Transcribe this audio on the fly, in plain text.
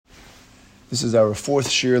This is our fourth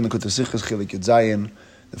shir in the Likutei Sichos Chelik Yud Zayin,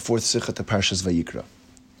 the fourth Sikha to Parshas Vayikra.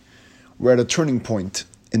 We're at a turning point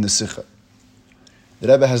in the Sikha. The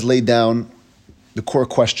Rebbe has laid down the core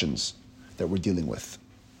questions that we're dealing with.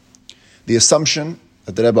 The assumption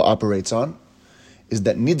that the Rebbe operates on is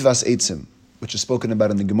that Nidvas Eitzim, which is spoken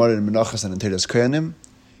about in the Gemara in Menachos and in Teres Kohanim,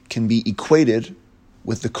 can be equated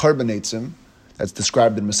with the carbon Eitzim that's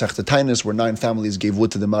described in Masechta Taanis, where 9 families gave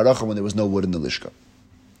wood to the Maracha when there was no wood in the Lishka.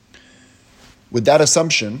 With that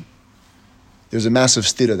assumption, there's a massive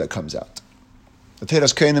stira that comes out. The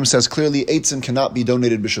Teres Kohanim says clearly Eitzim cannot be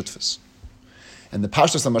donated b'shutfus. And the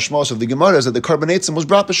Pashtus HaMashmos of the Gemara is that the carbon Eitzim was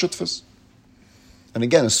brought b'shutfus. And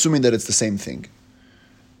again, assuming that it's the same thing.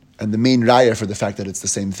 And the main raya for the fact that it's the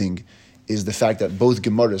same thing is the fact that both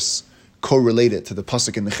Gemaras correlate it to the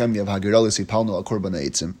pasuk in Nehemiah of Hagiralis Yipalnu al Korban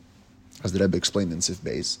Eitzim, as the Rebbe explained in Sif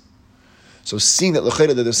Beis. So seeing that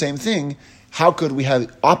l'chayda they're the same thing, how could we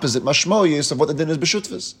have opposite mashmoyis of what the din is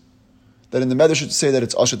b'shutfus? That in the Medrash should say that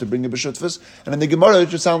it's asher to bring a b'shutfus, and in the Gemara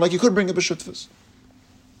it should sound like you could bring a b'shutfus.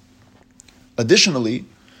 Additionally,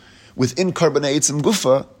 within Karban Eitzim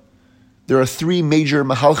Gufa, there are 3 major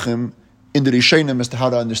mahalchim in the Rishonim as to how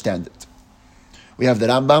to understand it. We have the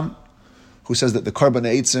Rambam, who says that the Karban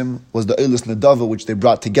Eitzim was the Eilis Nadava, which they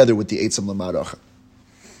brought together with the Eitzim L'Maracha.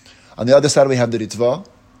 On the other side, we have the Ritva,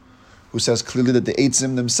 who says clearly that the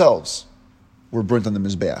Eitzim themselves were burnt on the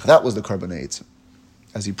Mizbeach. That was the Karban Eitzim,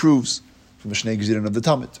 as he proves from the Shnei Gezirin of the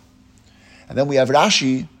Talmud. And then we have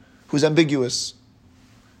Rashi, who's ambiguous.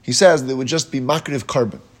 He says that it would just be Makriv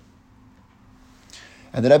Karban.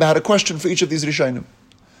 And the Rebbe had a question for each of these Rishonim.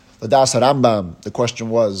 L'das HaRambam, the question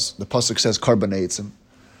was, the pasuk says Karban Eitzim.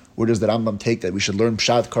 Where does the Rambam take that we should learn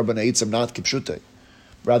Pshat Karban Eitzim, not Kipshute?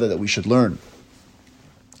 Rather that we should learn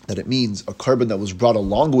that it means a carbon that was brought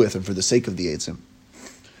along with and for the sake of the Eitzim.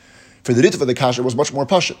 For the Ritva, the Kasha was much more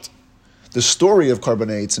Pashut. The story of Karban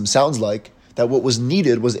Eitzim sounds like that what was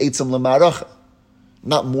needed was Eitzim L'Maracha,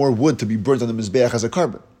 not more wood to be burnt on the Mizbeach as a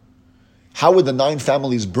carbon. How would the 9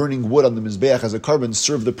 families burning wood on the Mizbeach as a carbon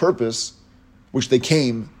serve the purpose which they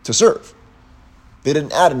came to serve? They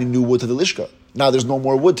didn't add any new wood to the Lishka. Now there's no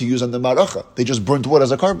more wood to use on the Maracha. They just burnt wood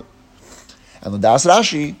as a carbon. And the Das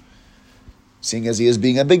Rashi, seeing as he is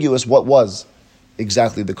being ambiguous, what was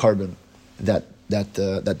exactly the carbon that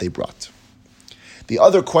they brought? The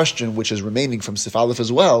other question which is remaining from Sif Aleph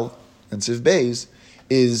as well, and Sif Beis,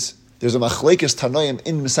 is there's a machlekes Tanoim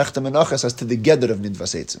in Masechta Menachos as to the geder of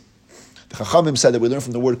Nidvas Eitzim. The Chachamim said that we learn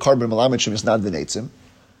from the word carbon Melamed Shem is not the Eitzim,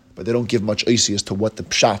 but they don't give much oisi as to what the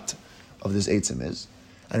pshat of this Eitzim is.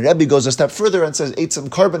 And Rebbe goes a step further and says Eitzim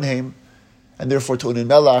carbon heim, and therefore Tu'unin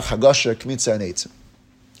Melach, Hagasha, Kmitza, and Eitzim.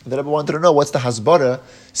 The Rebbe wanted to know what's the hasbara,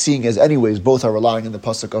 seeing as anyways both are relying on the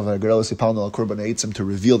pasuk of Hagiralis Yipalnu al Korban Eitzim to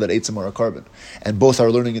reveal that Eitzim are a carbon, and both are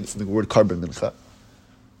learning it from the word carbon mincha.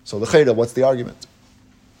 So l'chayda, what's the argument?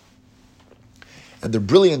 And the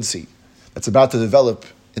brilliancy that's about to develop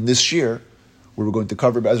in this shir, where we're going to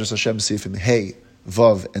cover Be'ezras Hashem Sifim Hey,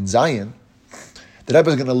 Vav, and Zayin, the Rebbe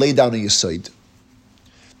is going to lay down a Yesod.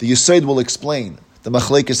 The Yesod will explain the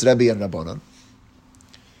Machlekes Rebbe and Rabbanon.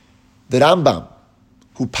 The Rambam,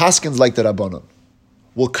 who paskins like the Rabbanon,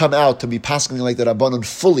 will come out to be paskining like the Rabbanon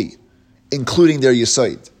fully, including their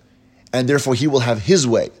Yesod. And therefore he will have his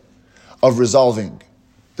way of resolving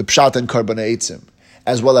the Pshat and Karban Eitzim,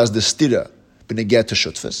 as well as the Stira, B'negeh to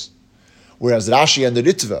Shutfus. Whereas Rashi and the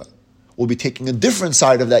Ritva will be taking a different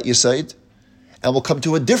side of that Yesod, and will come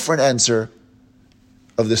to a different answer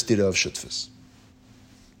of the Stira of Shutfus.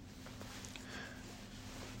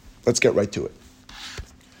 Let's get right to it.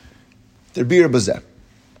 Der Bir Bazeh.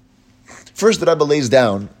 First, the Rebbe lays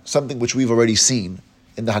down something which we've already seen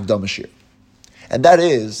in the Hagdamah Shir. And that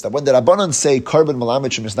is that when the Rabbanan say Karban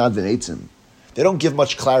Melamed Shem is not the Eitzim, they don't give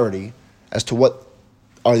much clarity as to what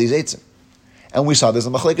are these Eitzim. And we saw there's a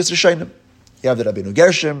Machlekes Rishonim. You have the Rabbeinu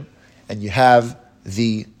Gershom, and you have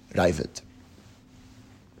the Ravid.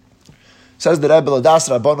 Says the Rebbe, L'das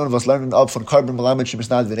Rabbanon was learning up from Karban Melamed Shem is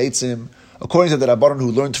not the Eitzim. According to the Rabbanon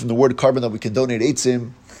who learned from the word carbon that we can donate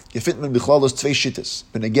Eitzim, Gefitmen Bichlalos Tvei Shittas,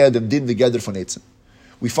 B'negeh dem Din v'Geder von Eitzim.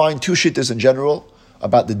 We find 2 shittas in general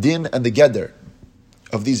about the din and the geder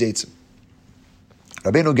of these Eitzim.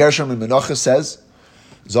 Rabbeinu Gershom in Menachos says,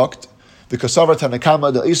 Zokt, V'kasavar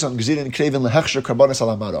Tanakama the Isan Gzirin Krevin Lehechsher Karbanis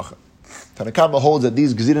ala Maracha. Tanakama holds that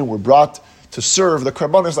these Gzirin were brought to serve the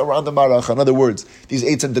Karbanis that were on the Maracha. In other words, these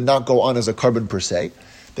Eitzim did not go on as a carbon per se.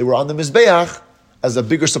 They were on the Mizbeach as a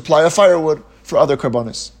bigger supply of firewood for other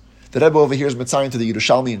Karbanis. The Rebbe over here is mitzayin to the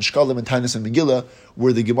Yerushalmi and Shkalim and Taanis and Megillah,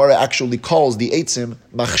 where the Gemara actually calls the Eitzim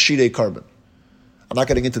Machshirei Carbon. I'm not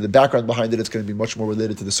getting into the background behind it. It's going to be much more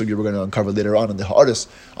related to the sugya we're going to uncover later on in the Ha'aris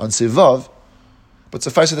on Sivav. But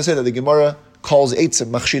suffice it to say that the Gemara calls eitzim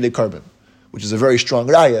machshide carbon, which is a very strong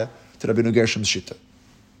raya to Rabbeinu Gershom's shita,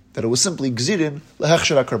 that it was simply gzirin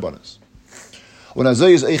lehechsher hakarbanos. When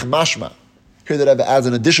Azoy is eich mashma, here the Rebbe adds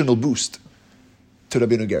an additional boost to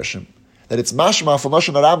Rabbeinu Gershom, that it's mashma from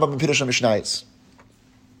Lashon Rambam and Pirush HaMishnayos.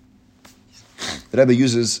 The Rebbe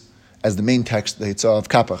uses as the main text the Hitzah of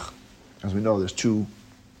Kapach. As we know, there's two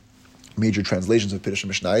major translations of Pirush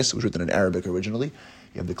HaMishnayos. It was written in Arabic originally.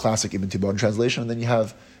 You have the classic Ibn Tibbon translation, and then you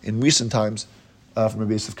have, in recent times, from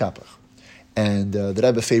Rabbi Yosef Kapach. And the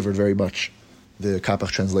Rebbe favored very much the Kapach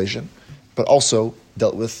translation, but also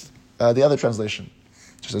dealt with the other translation.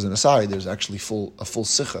 Just as an aside, there's actually a full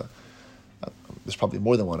sikha. There's probably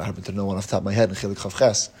more than one. I happen to know one off the top of my head in Chilik Chav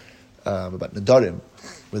Ches about Nadarim,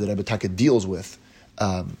 where the Rebbe Taka deals with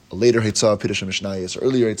a later Hitzah of Pirush HaMishnayos, or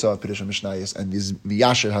earlier Hitzah of Pirush HaMishnayos, and these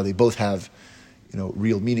miyasher, how they both have,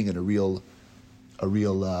 real meaning and a real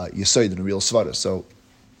yesod and a real svara. So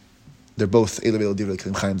they're both Eilu Divrei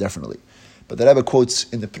Kelim Chaim, definitely. But the Rebbe quotes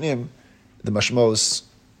in the Pnim, the mashmos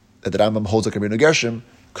that the Rambam holds like Rabbeinu Gershom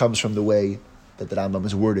comes from the way that the Rambam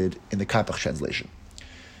is worded in the Kapach translation.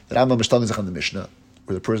 The Rambam is telling on the Mishnah,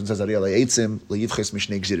 where the person says, Ariel eitzim le'yivches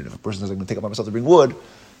mishnei gzirin. If a person says, I'm going to take upon myself to bring wood,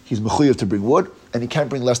 he's mechuyev to bring wood, and he can't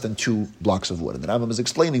bring less than 2 blocks of wood. And the Rambam is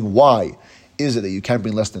explaining why is it that you can't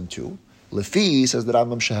bring less than 2. Lefi says the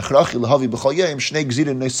Rambam shehachrachi lehavi b'chol yom shnei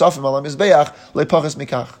gzirin neisafim ala mizbeach le'pachas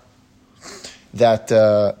mikach. That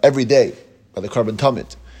every day by the carbon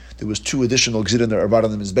tamid there was 2 additional gzirin that are brought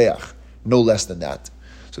on the mizbeach, no less than that.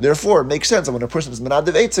 So therefore, it makes sense that when a person is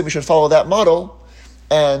menadav eitzim, we should follow that model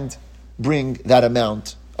and bring that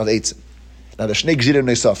amount of eitzim. Now the shnei gzirin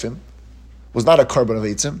neisafim was not a carbon of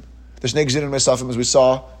eitzim. The shnei gzirin neisafim, as we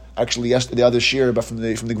saw actually yesterday, the other shir from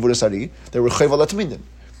the Gvuras Ari, they were chayva latmindin.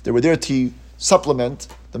 They were there to supplement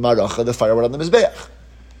the maracha, the firewood on the mizbeach.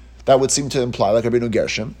 That would seem to imply, like Rabbeinu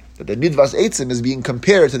Gershom, that the nidvas eitzim is being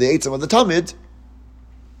compared to the eitzim of the tamid,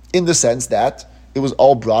 in the sense that it was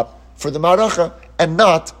all brought for the maracha and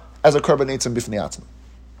not as a carbon eitzim bifnei atzma.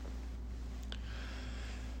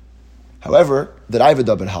 However, the Raivad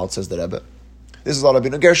Daber Halt, says the Rebbe, this is all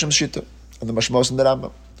Rabbeinu Gershom's shita and the mashmos and the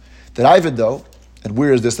Rambam. The Raivad, though, and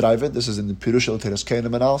where is this Raivad? This is in the Pirush El Teres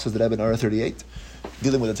Kenim Anal, says the Rebbe in Ara 38,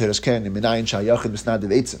 dealing with the Teres Kenim, Minayin Shayachid Misnadav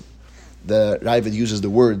Eitzim. The Raivad uses the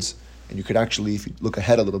words, and you could actually, if you look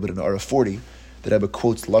ahead a little bit in Ara 40, the Rebbe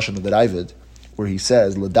quotes the Lashon of the Raivad, where he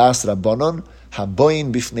says, L'das Rabbanon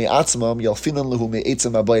haboyin bifnei atzmam yalfinan lehu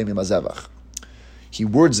me'etzim haboyin mimazevach. He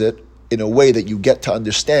words it in a way that you get to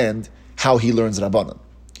understand how he learns Rabbanon.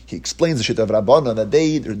 He explains the shit of Rabbanon that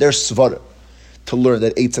they're svara to learn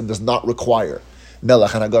that eitzim does not require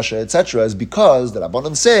melach and hagasha, etc., is because the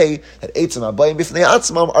Rabbanon say that eitzim habayim bifnei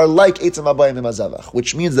atzmam are like eitzim habayim mimazevach,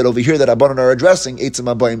 which means that over here the Rabbanon are addressing eitzim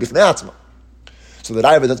habayim bifnei atzmam. So the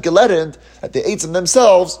Raivad that gelerent that the eitzim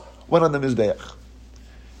themselves went on the mizbeach.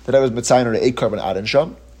 That I was mitzayin or 8 carbon adan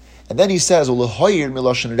sham, and then he says ulehoyer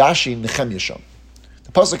miloshen Rashi Nechemya sham.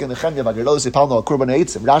 The pasuk in Nechemya v'agirlos ipalno al kurban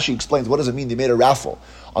eitzim. Rashi explains what does it mean they made a raffle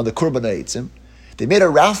on the kurban eitzim. They made a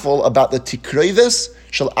raffle about the tikrevis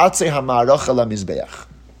shel atzei hamaracha la mizbeach.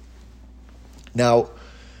 Now,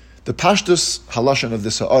 the pashtus halashon of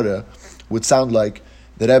this ha'ara would sound like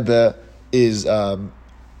the Rebbe is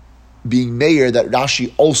being mayor that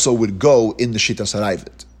Rashi also would go in the Shitas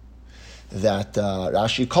HaRaivad. That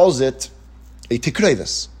Rashi calls it a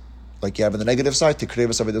tikrevis. Like you have on the negative side,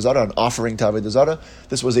 tikrevis Avodah Zarah, an offering to Avodah Zarah.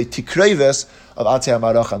 This was a tikrevis of Atzei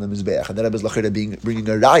HaMarach on the Mizbeach. And the Rebbe is bringing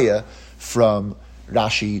a raya from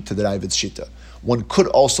Rashi to the Raivid's Shita. One could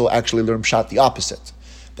also actually learn Pshat the opposite.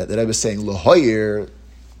 That the Rebbe is saying, L'hoyer,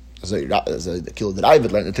 as a kilo that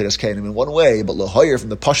Raivid learned the Teres Kenim in one way, but L'hoyer from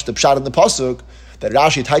the Pashta Pshat in the Pasuk, that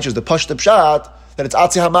Rashi teaches the Pashta Pshat, that it's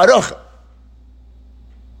Atzei HaMarach.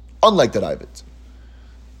 Unlike the Raivid.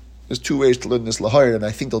 There's 2 ways to learn this L'hoyer, and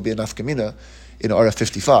I think there'll be enough Kamina in Ara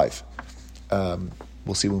 55.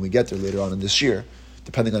 We'll see when we get there later on in this year.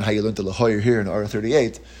 Depending on how you learn the L'hoyer here in Ara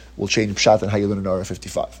 38, we'll change Pshat and how you learn in Ara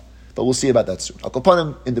 55. But we'll see about that soon.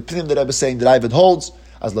 Akopanim, in the Pinim, the Rebbe is saying that Raivid holds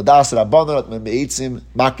as Ladas Rabbanon at Me'eitzim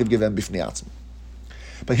Makiv Givem Bifnei Atzim.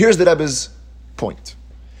 But here's the Rebbe's point.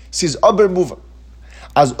 He says, Aber Muva,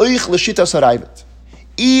 as Oich L'shitas HaRaivid,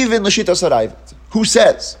 even L'shitas HaRaivid, who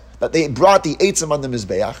says that they brought the Eitzim on the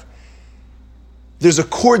Mizbeach, there's a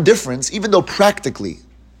core difference, even though practically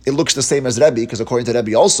it looks the same as Rebbe, because according to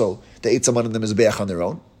Rebbe also, the Eitzim on the Mizbeach on their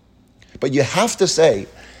own. But you have to say,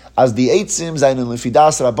 as the Eitzim zayin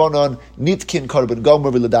lefidas Rabbanon nitkin carbon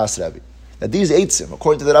gomer v'ledas Rebbe, that these Eitzim,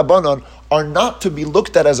 according to the Rabbanon, are not to be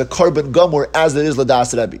looked at as a carbon gomer as it is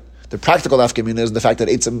ledas Rebbe. The practical nafkamina is the fact that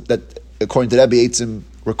Eitzim, that according to Rebbe, eitzim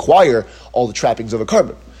require all the trappings of a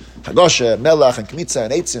carbon. Hagosha, melach, and kmitza,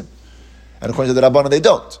 and eitzim. And according to the Rabbanan, they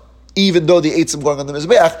don't. Even though the eitzim going on the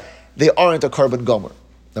Mizbeach, they aren't a carbon gomer.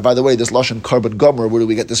 Now, by the way, this lashon carbon gomer, where do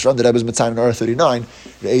we get this from? The Rebbe's Mitzayin in R39,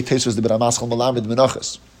 the 8 Tosfos the B'ramaschal Malamed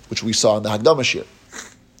Menachas, which we saw in the Hagdama Shir.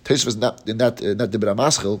 Tosfos in that the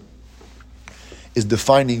B'ramaschal is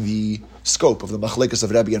defining the scope of the machlekes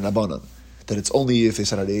of Rebbe and Rabbanan. That it's only if they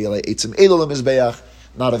said eitzim elul Mizbeach,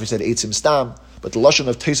 not if he said eitzim stam. But the lashon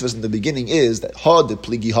of Tosfos in the beginning is that ha de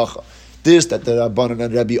pligi hacha. This that the Rabbanan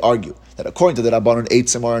and Rebbe argue that according to the Rabbanan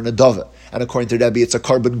eitzim are an adava, and according to Rebbe it's a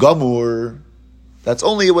carbon gamur. That's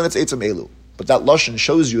only when it's eitzim elu. But that lashon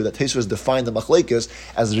shows you that Tosfos defined the machlekes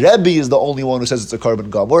as Rebbe is the only one who says it's a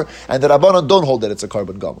carbon gamur, and the Rabbanan don't hold that it's a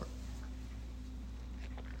carbon gamur.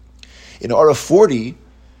 In Ara 40,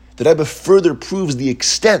 the Rebbe further proves the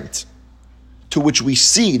extent to which we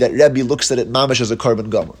see that Rebbe looks at it mamish as a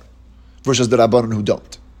carbon gamur, versus the Rabbanan who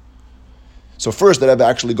don't. So first, the Rebbe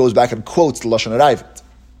actually goes back and quotes the lashon Ravid.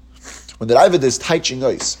 When the Ravid is taiching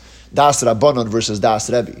us, das Rabbanan versus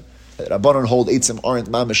das Rebbe, that Rabbanan hold eitzim aren't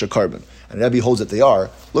mamish a carbon, and Rebbe holds that they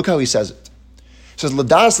are. Look how he says it. He says,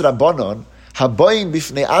 "L'das Rabbanan habayim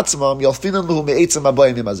bifnei atzmam yalfinan luhu me'eitzim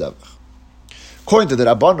habayim imazavach." According to the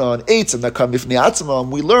Rabbanan, eitzim that come bifnei atzmam,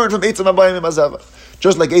 we learn from eitzim habayim imazavach.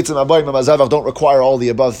 Just like eitzim habayim imazavach don't require all the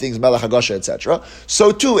above things, melech hagasha, etc.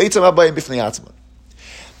 So too, eitzim habayim bifnei atzmam.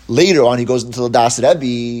 Later on, he goes into the Das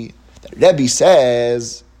Rebbe. Rebbe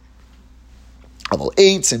says, "Aval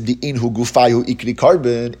eitzim di inhu gufayu ikri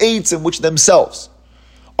carbon, eitzim which themselves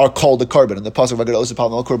are called a carbon." In the pasuk V'agad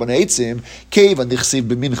osipal al korban eitzim, kevan dichsiv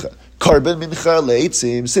b'mincha, carbon mincha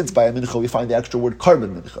leeitzim. Since by a mincha we find the extra word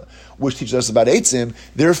carbon mincha, which teaches us about eitzim.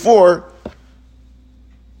 Therefore,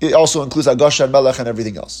 it also includes agasha and melech and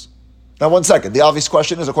everything else. Now, one second. The obvious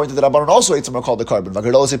question is, according to the Rabbanan, also eitzim are called the carbon. Even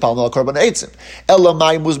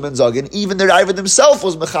the Ravid himself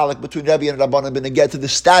was mechalik between Rebbe and Rabbanan, but to get to the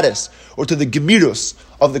status or to the gemirus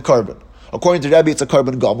of the carbon. According to Rebbe, it's a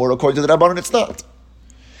carbon gamur. According to the Rabbanan, it's not.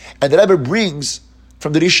 And the Rebbe brings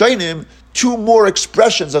from the Rishonim 2 more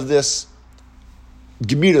expressions of this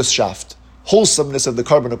gemirus shaft, wholesomeness of the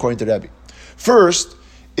carbon, according to Rebbe. First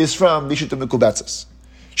is from the Shita Mekubetzes.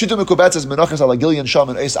 Shita Mekubetzes Menachas ala Gilyon Sham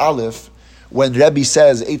and Eis Aleph, when Rebbe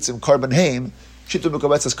says eitzim carbon haim, Shita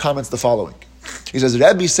Mekubetzes comments the following. He says,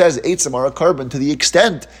 Rebbe says eitzim are a carbon to the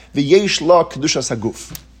extent the yesh la kedushas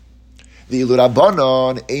haguf. The ilu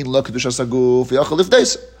Rabbanan ein la kedushas haguf yachal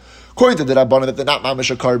ifdeis. According to the Rabbanan that they're not mamish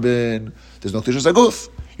a carbon, there's no kedushas haguf.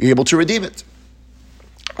 You're able to redeem it.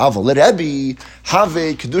 Aval Rebbe have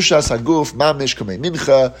kedushas haguf mamish kamei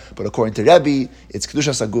mincha, but according to Rebbe, it's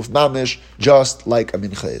kedushas haguf mamish just like a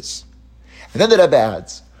mincha is. And then the Rebbe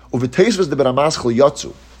adds, "Over Tosfos the B'ramaschal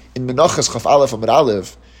yatzu in Menachas Chaf Aleph Amud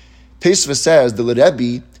Aleph, Tosfos says the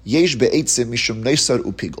Rebbe yesh be'eitzim mishum neisar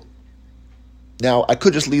upigel." Now, I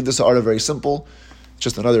could just leave this order very simple. It's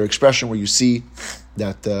just another expression where you see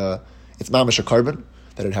that it's mamish a carbon,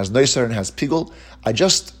 that it has neisar and has pigel. I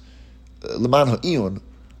just leman ha'iyun.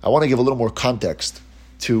 I want to give a little more context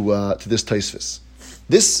to this Tosfos.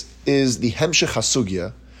 This is the Hemshech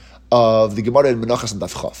HaSugya of the Gemara in Menachas and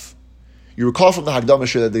Daf Chaf. You recall from the Hagdama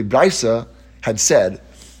Shir that the Braisa had said,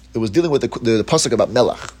 it was dealing with the pasuk about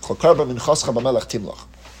Melach.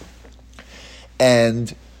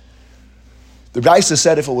 And the Braisa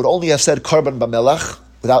said if it would only have said Karban B'melach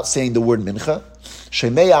without saying the word Mincha,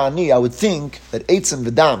 Shemei Ani, I would think that Eitzim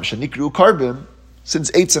V'dam, Shenikru Karban,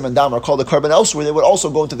 since eitzim and dam are called a carbon elsewhere, they would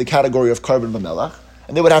also go into the category of carbon b'melach,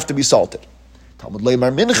 and they would have to be salted. Talmud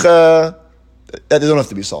leimar mincha, they don't have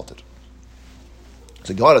to be salted.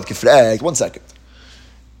 So Gemara kifregt, 1 second.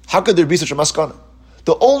 How could there be such a maskana?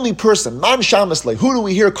 The only person, man shamaslei, who do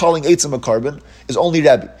we hear calling eitzim a carbon, is only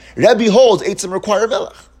Rebbe. Rebbe holds eitzim require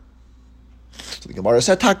melach. So the Gemara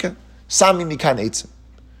said, taka, sami mikan eitzim.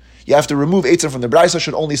 You have to remove eitzim from the Braisa,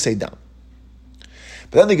 should only say dam.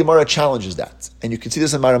 But then the Gemara challenges that. And you can see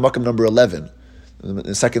this in Maramakim number 11, in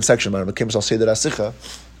the second section, Maramakim Sal Seder Asicha.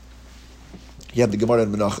 You have the Gemara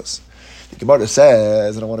in Menachas. The Gemara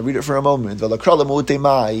says, and I want to read it for a moment,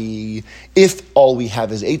 if all we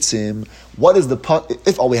have is eitzim,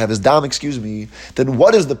 if all we have is dam, then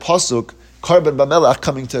what is the pasuk, carbon b'melach,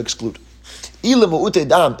 coming to exclude?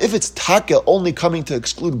 If it's taka only coming to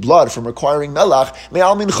exclude blood from requiring melach,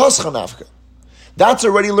 that's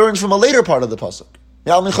already learned from a later part of the pasuk.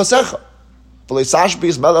 That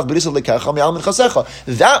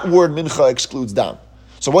word mincha excludes dam.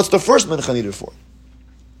 So what's the first mincha needed for?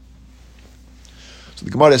 So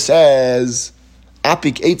the Gemara says,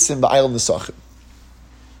 apik eitzim ba'ayil nesachim.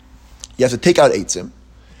 You have to take out eitzim,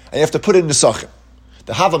 and you have to put it in nesachim.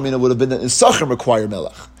 The Havamina would have been that Nisachim require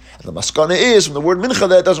melech. And the Maskana is, from the word mincha,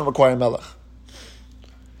 that it doesn't require melech.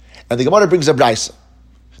 And the Gemara brings a brisa.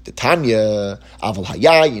 The Tanya, aval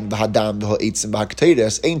hayayin v'hadam v'ha'etzim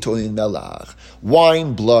v'ha'kteres ain't to'in melech.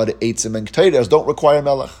 Wine, blood, eitzim, and kteres don't require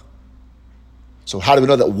melech. So how do we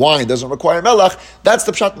know that wine doesn't require melech? That's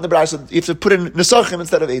the pshat in the brisa. You have to put in nesachim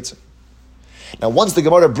instead of eitzim. Now, once the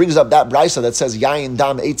Gemara brings up that brisa that says yayin,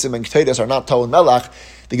 dam, eitzim, and kteres are not to'in melech,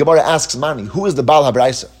 the Gemara asks Mani, who is the Baal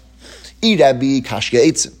HaBraisa? Rabbi kashya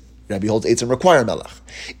eitzim. Rabbi holds eitzim require melech.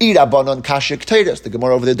 Rabbanon kashya kteres. The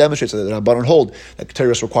Gemara over there demonstrates that Rabbanon hold that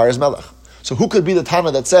kteres requires melech. So who could be the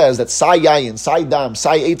Tana that says that sai yayin, sai dam,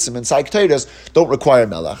 sai eitzim, and sai kteres don't require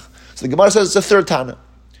melech? So the Gemara says it's a third Tana.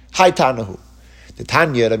 Hi Tanahu. The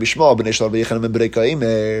Tanya Rabbi Shmuel ben Ishlar b'Yechanan ben Bereka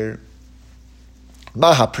Imer.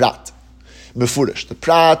 Maha prat. Mefurish. The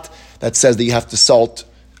prat that says that you have to salt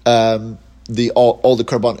all the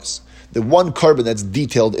karbanis. The one carbon that's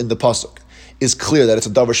detailed in the pasuk is clear that it's a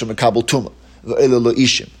davar shemekabel tuma. Ve'elu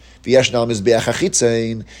lo'ishim. V'yeshnal mizbeach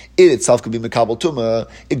achitzein. It itself could be mekabel tuma.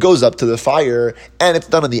 It goes up to the fire, and it's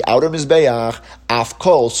done on the outer mizbeach. Af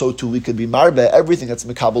kol, so too we could be marbe everything that's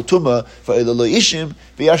mekabel tuma. Ve'elu lo'ishim.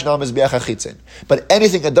 V'yeshnal mizbeach achitzein. But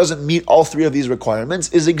anything that doesn't meet all three of these requirements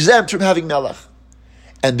is exempt from having melech.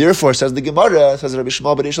 And therefore, says the Gemara, says Rabbi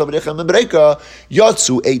Shmuel ben Ishla ben Yechanan ben Bereka,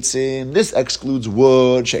 Yatsu eitzim, this excludes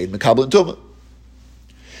wood, shein mekabel and tumah.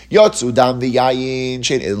 Yatsu dam v'yayin,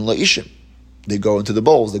 shein edin la'ishim. They go into the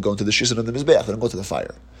bowls, they go into the shisin of the mizbeach, they don't go to the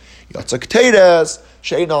fire. Yatsa k'teres,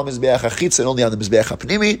 shein al mizbeach achitzin, only on the mizbeach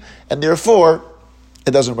ha'pnimi, and therefore,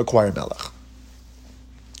 it doesn't require melech.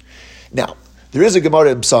 Now, there is a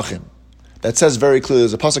Gemara in Psachim that says very clearly,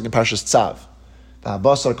 there's a pasuk in Parshas Tzav,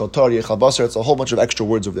 it's a whole bunch of extra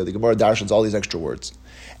words over there. The Gemara darshans all these extra words.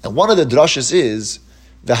 And one of the drushes is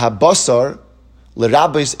v'habasar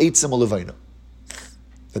l'rabbeis eitzim u'levaina.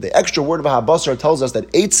 That the extra word of v'habasar tells us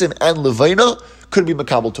that eitzim and levaina could be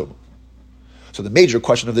mekabel tumah. So the major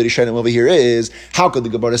question of the Rishonim over here is, how could the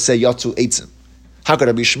Gemara say yatsu eitzim? How could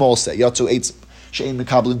Rabbi Shmuel say yatsu eitzim? She'ein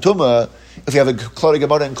mekabel tumah. If you have a Klari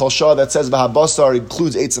Gemara in Kol Shah that says v'habasar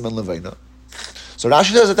includes eitzim and levaina. So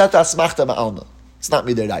Rashi says that that's asmachta ma'alma. It's not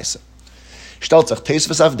midiraisa. Stellt sich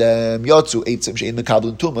Teisves auf dem, Yatsu eitzim she'in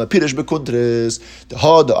mekabelin tuma, Pirish bekuntres, the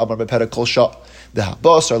Hada amar mepera kol shah, the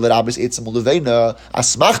Habasar l'rabis eitzim u'leveina,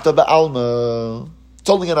 asmachta ba'alma. It's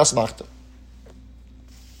only an asmachta.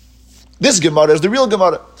 This Gemara is the real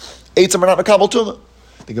Gemara. Eitzim are not mekabel tuma.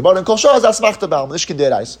 The Gemara in kol shah is asmachta ba'alma. This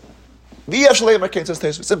kindiraisa.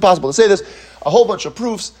 It's impossible to say this. A whole bunch of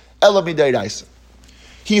proofs, ela midiraisa.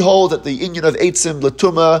 He holds that the union of eitzim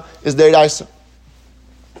l'tuma is diraisa.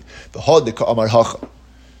 The Hodika Amar Hacha. And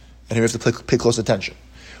here we have to pay close attention.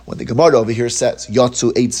 When the Gemara over here says,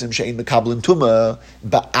 Yatsu eitzim she'ein mekabelin tuma,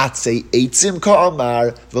 ba'atzei eitzim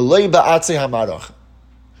ka'amar, v'lei ba'atzei hamarach.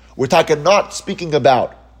 We're talking not speaking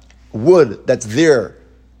about wood that's there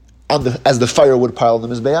as the firewood pile in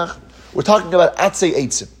the Mizbeach. We're talking about atzei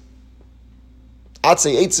eitzim.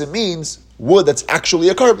 Atzei eitzim means wood that's actually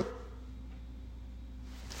a carbon.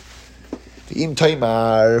 He asks from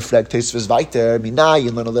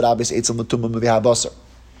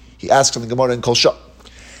the Gemara in Kol Shah,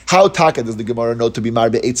 how taka does the Gemara know to be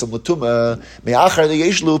marbe eitzim l'tuma? Me'achar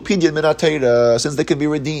yeshlu pidyon min ha'teira, since they can be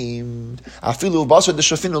redeemed. Afilu basar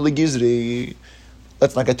d'shafinu legizri.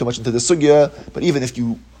 Let's not get too much into the sugya, but even if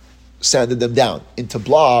you sanded them down into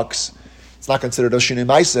blocks, it's not considered a shinei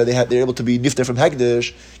ma'isa. They're able to be nifter from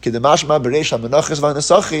hekdesh. Kedemashma bereish ha'menachas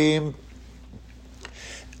v'nesachim.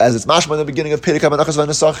 As it's mashma in the beginning of Perek HaMenachos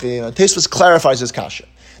VaNesachim, and Tosfos clarifies his kasha.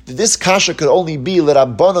 That this kasha could only be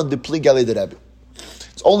l'Rabbanon deplig alei deRebbe.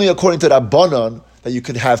 It's only according to Rabbanon that you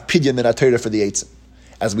could have pidyon min ha'Torah for the eitzim,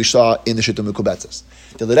 as we saw in the Shittum Mekubetzes.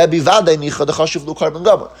 The Rebbe vadei nicha dechashiv lu carbon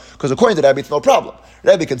gomer, because according to the Rebbe it's no problem.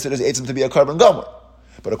 Rebbe considers eitzim to be a carbon gomer,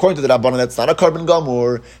 but according to the Rabbanon that's not a carbon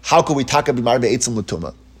gomer. How could we taka b'mar be'eitzim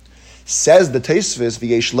l'tuma? Says the Tosfos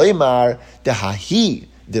v'yesh leimar dehahi.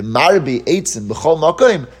 The marbe eitzim b'chol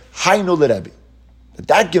makom haynu l'Rebbe.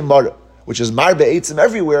 That Gemara, which is marbe eitzim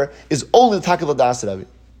everywhere, is only the takel das Rebbe.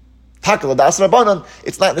 Takel das Rabbanon,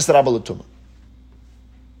 it's not nisarabel l'tuma.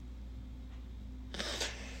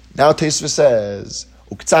 Now Tosfos says,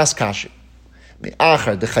 uktzas kashi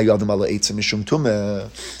me'achar dechayadim ala eitzim mishum tumah.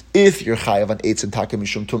 If you're chayav on eitzim takel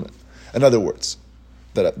mishum tumah, in other words,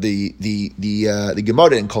 the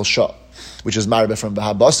Gemara in Kol Shah, which is marbe from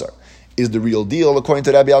B'habasar, is the real deal according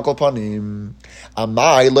to Rabbi Yaakov Panim.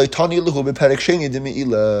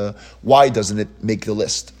 Why doesn't it make the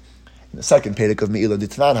list? In the second Perek of Me'ilah,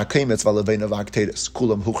 Ditnan HaKaimetz V'Aleveina V'Hakteres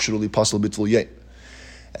Kulam Huchshru Pasal B'Tvul Yem.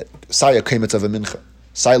 Saya Kaimetz of a Mincha,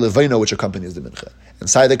 Saya Leveina which accompanies the Mincha,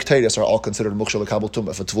 inside the Keteiros are all considered Mukshal L'Kabel Tumah.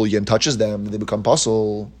 If a Tvul Yem touches them, then they become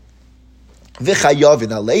Pasul. V'chayavin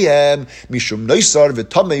aleihem mishum noisar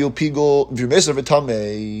v'tamei upigul v'meisar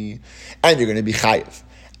v'tamei, and you're going to be chayav.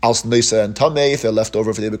 Als noisar and tamei, if they're left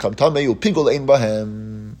over, if they become tamei, upigul ein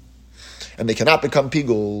bahem, and they cannot become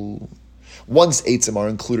pigul. Once eitzim are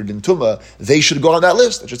included in tumah, they should go on that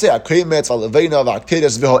list. It should say akremetz v'aleveina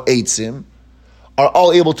v'akteres v'ho eitzim are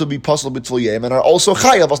all able to be pasul b'tvul yem and are also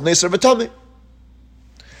chayav als noisar v'tamei.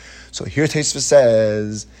 So here Tosfos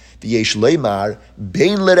says, V'yesh leimar,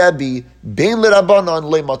 bein l'Rebbe, bein l'Rabbanan,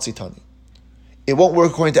 le'matzitani. It won't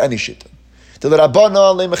work according to any shita. The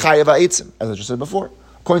l'Rabbanan, le'mechayev ha'etzim, as I just said before.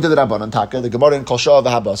 According to the Rabbanan Taka, the Gemara in Kol Shava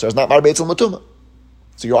v'Habasar is not mar be'etzim l'tumah.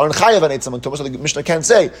 So you aren't chayev on etzim l'tumah, so the Mishnah can't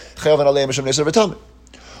say, chayev on aleim mishum neser v'tameh.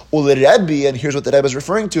 U'l'Rebbe, and here's what the Rebbe is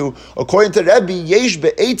referring to, according to Rebbe, yesh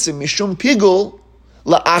be'etzim mishum pigul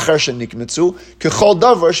la'achar shenikmetzu, k'chol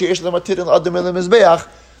davar sheyesh l'matirin l'adam l'mizbeach,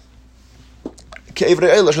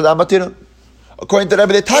 according to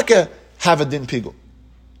Rebbe, the Taka have a din pigul.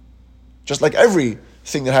 Just like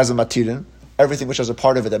everything that has a matirin, everything which has a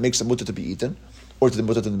part of it that makes a mutter to be eaten, or to the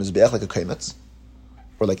mutter to the mizbeach, like a kaimetz,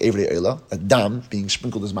 or like Evrei Eila, a dam being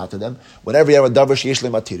sprinkled as matter them. Whenever you have a davar sheyesh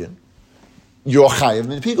matirin, you're chayev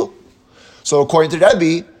min pigul. So according to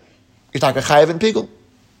Rebbe, you're Taka chayev in pigul.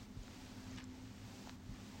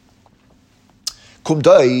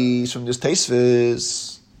 Kumdai from this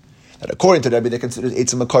Tosfos. And according to Rebbe, they consider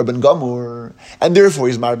eitzim a carbon gamur, and therefore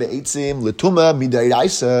he's marbe eitzim letuma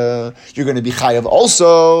midayraisa. You're going to be chayav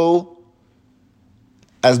also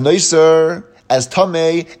as noiser, as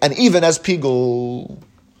tamei, and even as pigul.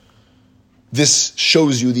 This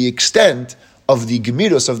shows you the extent of the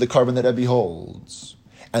gemirus of the carbon that Rebbe holds,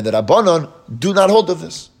 and the Rabbanon do not hold of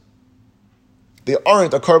this. They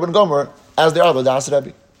aren't a carbon gamur as they are the Das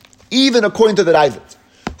Rebbe. Even according to the Ravid,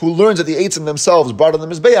 who learns that the eitzim themselves brought on the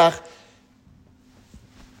mizbeach,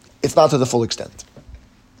 it's not to the full extent.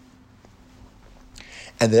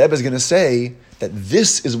 And the Rebbe is going to say that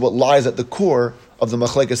this is what lies at the core of the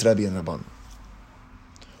machlekes Rebbe and Rabban.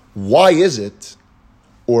 Why is it,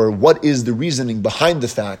 or what is the reasoning behind the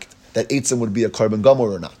fact that eitzim would be a carbon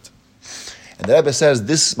gamur or not? And the Rebbe says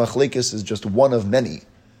this machlekes is just one of many.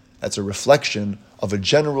 That's a reflection of a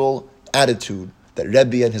general attitude that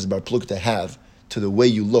Rebbe and his Bar Plukta have to the way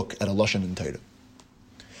you look at a Lashon and Torah.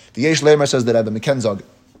 The Yesh Leimer says that Rebbe Mekenzog,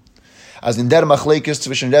 as in der machlekes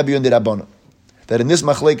zwischen Rebbe and the Rabbanon, that in this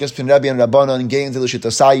machlekes between Rebbe and Rabbanon gehen sie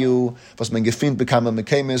l'shitasayu, was man gefindt bekam a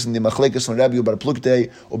mekemis in the machlekes von Rebbe Bar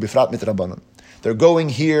Plukte or bifrat mit Rabbanon. They're going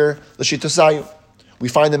here l'shitasayu. We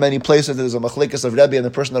find in many places that there's a machlekes of Rebbe and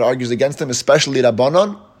the person that argues against him, especially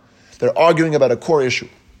Rabbanon. They're arguing about a core issue.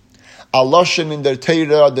 Lashon in their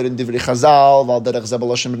Torah, they're in Divrei Chazal, whether it's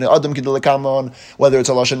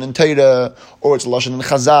a Lashon in Torah, or it's a Lashon in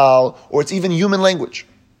Chazal, or it's even human language.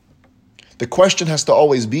 The question has to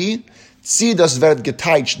always be, Tzidas werd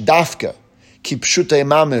geteicht dafka, ki pshutei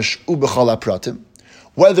mamish ubechal apratim,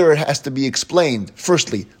 whether it has to be explained,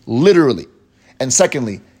 firstly, literally, and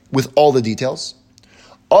secondly, with all the details,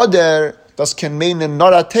 oder das can meinen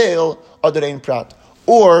naratel, oder ein prat,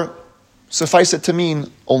 or suffice it to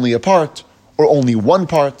mean only a part, or only one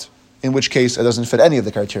part, in which case it doesn't fit any of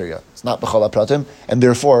the criteria. It's not b'chol pratim, and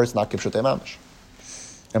therefore it's not kipshutei mamish.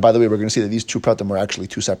 And by the way, we're going to see that these two pratim are actually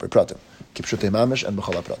two separate pratim. Kipshutei mamish and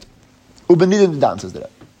b'chol pratim. Ubenidin dam says that.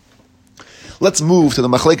 Let's move to the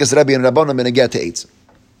machlekes Rebbe and Rabbanim and get to eitzim.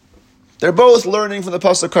 They're both learning from the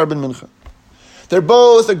pasuk Karban Mincha. They're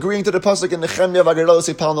both agreeing to the pasuk in Nehemiah v'Agarel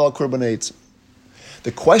sepalnu al Korban eitzim.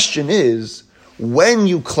 The question is, when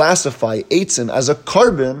you classify eitzim as a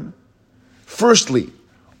carbon, firstly,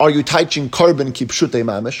 are you teaching carbon kipshutei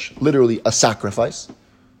mamish, literally a sacrifice,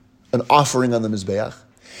 an offering on the mizbeach?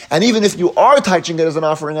 And even if you are teaching it as an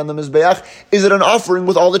offering on the mizbeach, is it an offering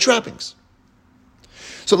with all the trappings?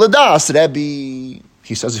 So Ladas Rebbe,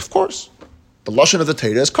 he says, of course, the lashon of the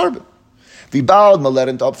Torah is carbon. V'bald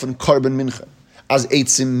malerent up from carbon mincha. As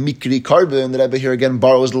eitzim mikri carbon, the Rebbe here again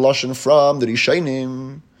borrows the lashon from the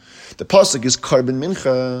Rishonim. The pasuk is carbon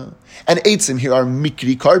mincha, and eitzim here are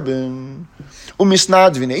mikri carbon.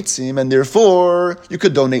 Umisnad v'in eitzim, and therefore you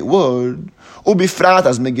could donate wood. Ubifrat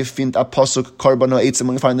as megefint a pasuk carbon eitzim.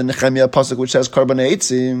 When you find the Nehemiah pasuk which says carbon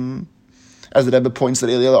eitzim, as the Rebbe points at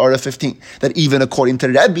Eliyah Ara 15, that even according to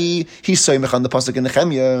Rebbe, he's soymech on the pasuk in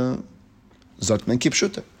Nehemiah. Zot men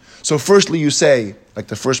kipshutei. So firstly you say, like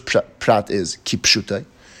the first prat is kipshutei,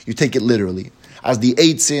 you take it literally, as the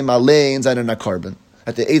eitzim alein zayin a carbon.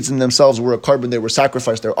 That the eitzim themselves were a carbon, they were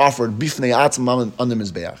sacrificed, they're offered bifnei atzmam on the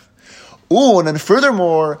mizbeach. And then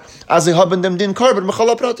furthermore, as a haben dem din carbon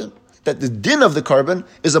mechala pratim, that the din of the carbon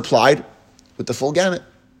is applied with the full gamut.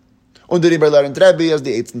 Und der Rebbe lernt Rebbe as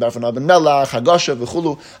the Eitzen Barfan Aben Melach, Hagasha,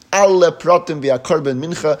 V'chulu, alle Pratim via Karban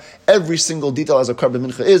Mincha, every single detail as a Karban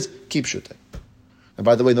Mincha is, keep Shutei. And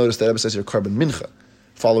by the way, notice that Rebbe says here Karban Mincha,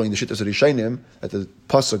 following the Shittas of Rishayim, that the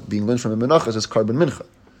Pasuk being learned from the Menachas is Karban Mincha.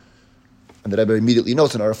 And the Rebbe immediately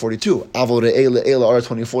notes in R42, Avol Re'eh Le'eh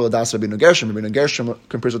R24 L'das Rabbeinu Gershom. Rabbeinu Gershom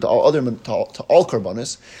compares it to all other to all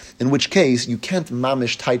karbanis, in which case you can't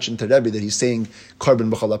mamish taichin to Rebbe that he's saying karban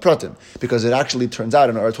b'chal pratim, because it actually turns out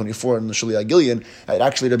in R24 in the Shuli Agilian,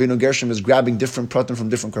 actually Rabbeinu Gershom is grabbing different pratim from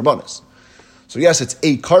different karbanis. So yes, it's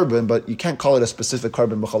a carbon, but you can't call it a specific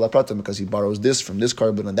carbon b'chal pratim because he borrows this from this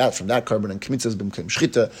carbon and that from that carbon, and kmitza is b'm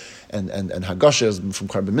shchita, and hagasha is from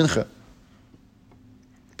carbon mincha.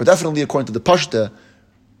 But definitely according to the Pashta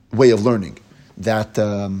way of learning, that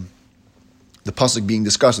the pasuk being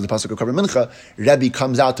discussed, the pasuk of Karban Mincha, Rebbe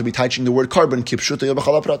comes out to be teaching the word carbon, kipshuta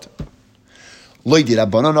yabachala prat. Loidi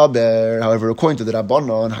Rabbanon aber, however, according to the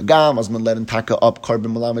Rabbanon, Hagam, Azman let taka up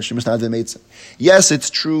carbon malamet shemisnad v'meitzim. Yes, it's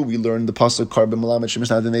true, we learned the pasuk carbon malamet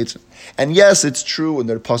shemisnad v'meitzim. And yes, it's true, in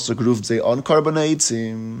the pasuk ruvzei on carbon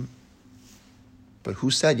eitzim. But who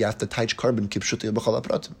said you have to teach carbon kipshuta yabachala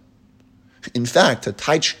pratim? In fact, to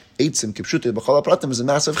teach eitzim kipshutei b'chol pratim is a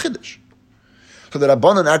massive chiddush. So the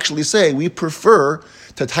Rabbanan actually say we prefer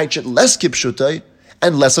to teach it less kipshutei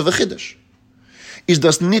and less of a chiddush. Is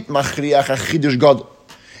das nit machriach a chiddush gadol?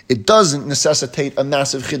 It doesn't necessitate a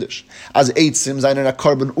massive chiddush. As eitzim zayin a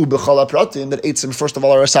carbon u b'chol pratim, that eitzim first of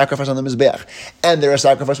all are a sacrifice on the mizbeach, and they're a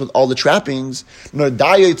sacrifice with all the trappings. Nor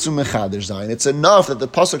dayayitzum mechader zayin. It's enough that the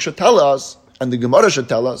pasuk should tell us and the Gemara should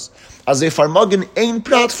tell us as a farmagin ein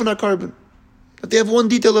prat from a carbon. That they have one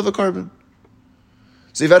detail of a carbon.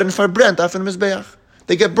 They get burnt on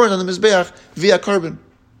the Mizbeach via carbon.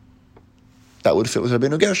 That would fit with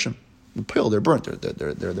Rabbeinu Gershom. The pil, they're burnt.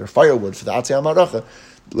 They're firewood for the Atzei HaMaracha.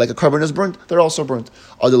 Like a carbon is burnt, they're also burnt.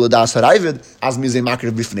 You want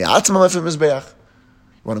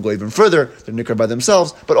to go even further, they're nikar by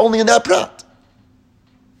themselves, but only in that prat.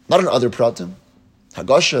 Not in other pratim.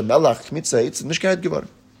 Hagasha, Melach, Kmitza, it's Nishkahet Gevar.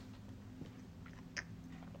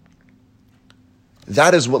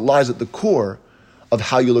 That is what lies at the core of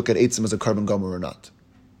how you look at eitzim as a carbon gomer or not.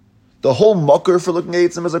 The whole mucker for looking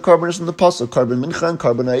at eitzim as a carbon is from the pasuk, carbon mincha and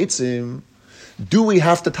carbon eitzim. Do we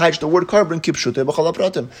have to touch the word carbon? Kipshutei b'chol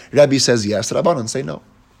pratim. Rabbi says yes, Rabbanan say no.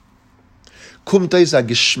 Kumta is a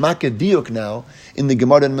geshmake diuk now in the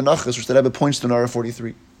Gemara in Menachos, which the Rebbe points to in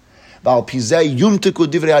R43. Val pizei yumtiku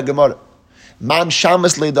divrei HaGemara. Man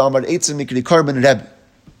shamas leida amar eitzim mikri carbon Rebbe.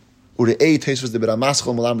 Ure'ei teisvus debera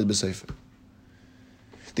maschol malamid b'sefer.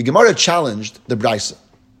 The Gemara challenged the Braisa.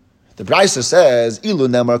 The Braisa says, Ilu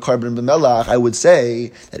nemar carbon b'melach, I would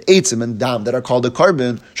say that eitzim and dam that are called a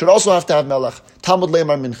carbon should also have to have melach. Talmud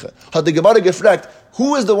leimar mincha. Had the Gemara gefragt,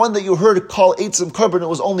 who is the one that you heard call eitzim carbon? It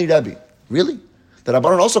was only Rebbe. Really? The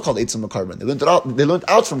Rabbanan also called eitzim a carbon. They learned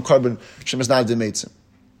out from carbon shemisnad d'meitzim.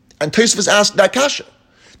 And Tosfos asked that kasha.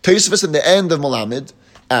 Tosfos in the end of Malamed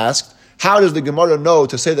asked, how does the Gemara know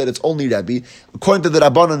to say that it's only Rebbe? According to the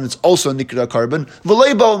Rabbanan, it's also Nikra carbon.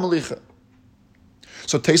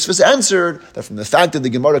 So Tosfos answered that from the fact that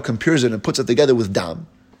the Gemara compares it and puts it together with dam,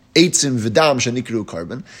 eitzim v'dam shenikru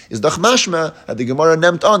carbon, is dachmashma that the Gemara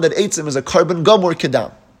named on that eitzim is a carbon gomor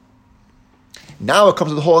kedam. Now it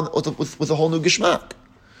comes with a whole new geshmak.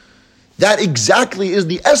 That exactly is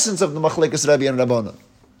the essence of the machlekes Rebbe and Rabbanan.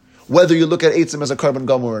 Whether you look at eitzim as a carbon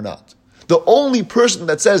gomor or not. The only person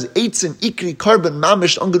that says eitzim ikri carbon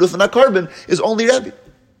mamish angeruf and carbon is only Rebbe,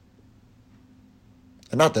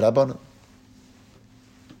 and not the Rabbanan.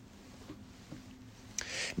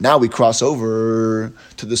 Now we cross over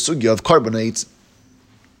to the sugya of carbonates,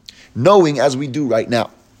 knowing as we do right now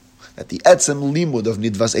that the etzem limud of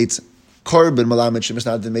nidvas eitzim, carbon malamed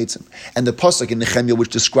shemisnad v'meitzim, and the pasuk in Nehemiah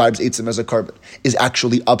which describes eitzim as a carbon is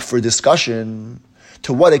actually up for discussion.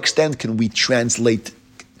 To what extent can we translate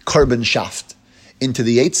carbon shaft into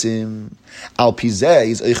the eitzim? Al pizeh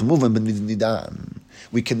is eich muvan b'nidam.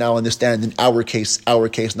 We can now understand in our case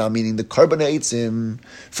now meaning the carbon eitzim,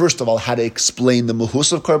 first of all, how to explain the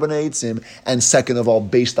muhus of carbon eitzim, and second of all,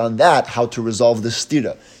 based on that, how to resolve the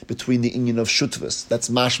stira between the inyan of shutvas, that's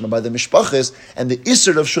mashma by the mishpachis, and the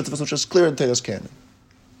isser of shutvas, which is clear in Teos Canon.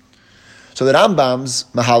 So the Rambam's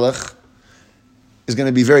mahalach is going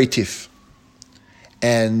to be very tif.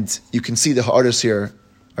 And you can see the ha'aras here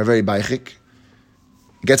are very baichik.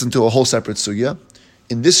 It gets into a whole separate sugya.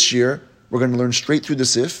 In this shir, we're going to learn straight through the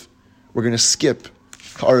sif. We're going to skip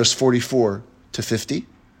ha'aras 44 to 50,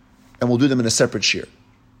 and we'll do them in a separate shir.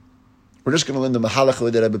 We're just going to learn the mahalach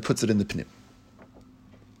that the Rebbe puts it in the pnim.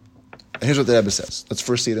 And here's what the Rebbe says. Let's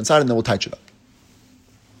first see it inside, and then we'll touch it up.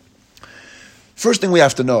 First thing we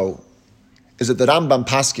have to know is that the Rambam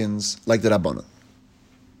paskins like the Rabbanan.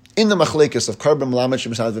 In the machlekes of carbon melamed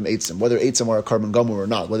shemisnadvim eitzim, whether eitzim are a carbon gomer or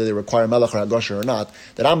not, whether they require melech or hagosher or not,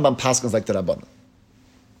 the Rambam paskins like the Rabbanan.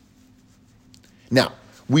 Now,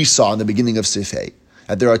 we saw in the beginning of Sifhei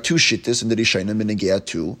that there are two shittis in the Rishonim in Negea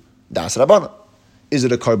to Das Rabbanan. Is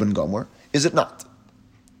it a carbon gomer? Is it not?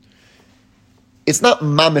 It's not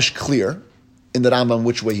mamish clear in the Rambam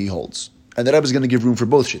which way he holds. And the Rebbe is going to give room for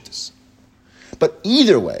both shittas. But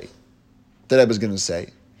either way, the Rebbe is going to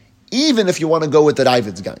say, even if you want to go with the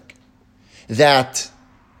Ravid's gang, that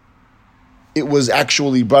it was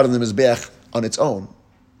actually brought in the Mizbeach on its own,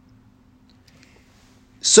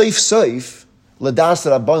 Seif, Ladas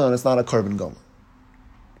Rabbanan, it's not a carbon gomer.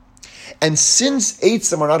 And since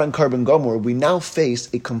eitzim are not on carbon gomer, we now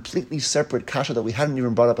face a completely separate kasha that we hadn't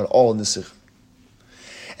even brought up at all in the Sikh.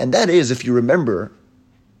 And that is, if you remember,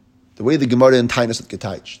 the way the Gemara in Tainus had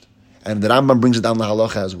getayched, and the Rambam brings it down the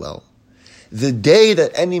halacha as well. The day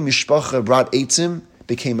that any mishpacha brought eitzim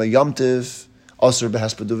became a yomtiv, asur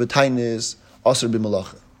behespadu v'tainis, asur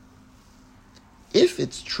b'malacha. If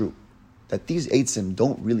it's true that these eitzim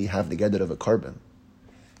don't really have the gedder of a carbon,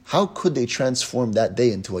 how could they transform that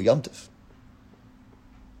day into a yomtiv?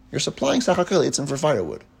 You're supplying sachakil eitzim for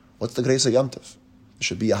firewood. What's the grace of yomtiv? There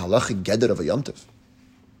should be a halachic gedder of a yomtiv.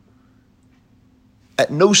 At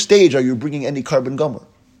no stage are you bringing any carbon gomer.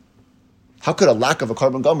 How could a lack of a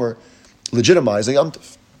carbon gomer legitimize a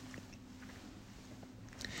yomtiv?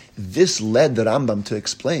 This led the Rambam to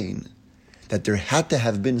explain that there had to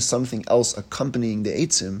have been something else accompanying the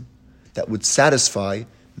eitzim that would satisfy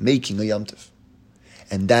making a yomtiv.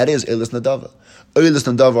 And that is Eilis Nadava.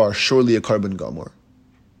 Eilis Nadava are surely a carbon gomer.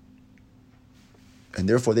 And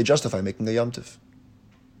therefore they justify making a yomtiv.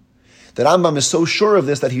 The Rambam is so sure of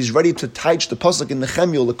this that he's ready to teach the pasuk in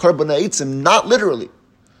Nehemiah, the carbon eitzim, not literally.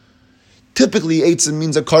 Typically, eitzim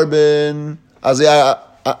means a carbon, as a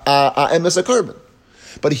emes a carbon.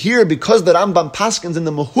 But here, because the Rambam paskins in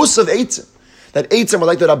the mahus of eitzim, that eitzim are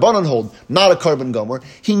like the Rabbanan hold, not a carbon gomer,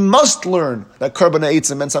 he must learn that carbon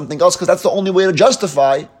eitzim meant something else, because that's the only way to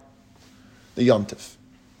justify the yomtiv.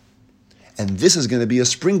 And this is going to be a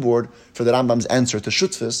springboard for the Rambam's answer to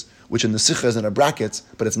Shutfis, which in the Sikha is in a brackets,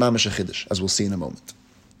 but it's mamash a chiddush, as we'll see in a moment.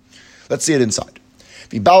 Let's see it inside.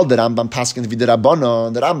 V'bal the Rambam paskins v'de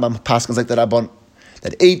Rabbanan, the Rambam paskins like the Rabbanan,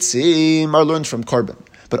 that eitzim are learned from carbon,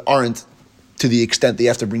 but aren't to the extent they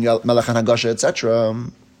have to bring melech and hagasha, etc.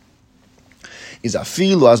 Is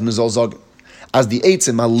afilu as mizol zogin, as the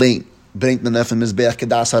eitzim alein bringt nenef and mizbeach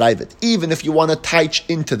kedas harayvet, even if you want to teach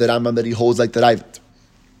into the Rambam that he holds like the Rayvet.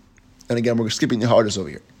 And again, we're skipping the hardest over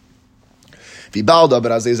here.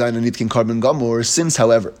 Since,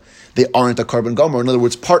 however, they aren't a carbon gomer, in other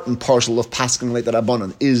words, part and parcel of paskin like the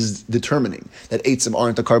Rabbanan is determining that eitzim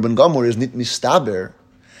aren't a carbon gomer, is nit mistaber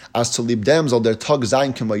as to libdem zal der tag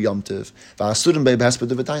zayin kema yomtiv v'asurim bei behesped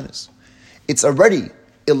v'tainis. It's already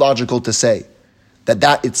illogical to say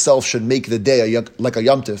that itself should make the day like a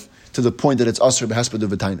yomtiv to the point that it's asur behesped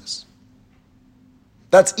v'tainis.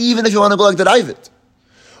 That's even if you want to go like the Ravid.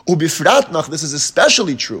 Ubifrat this is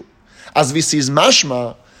especially true, as we see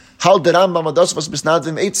mashma, how the Rambam adosvas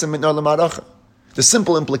bisnadvim eitzim mit nar lemaracha. The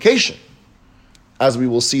simple implication, as we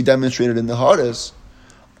will see demonstrated in the Haris,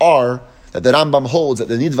 are that the Rambam holds that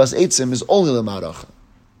the nidvas eitzim is only lemaracha.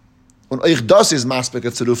 Und euch das is maspek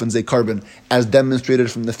of tzeruf and zei carbon, as demonstrated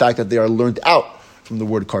from the fact that they are learned out from the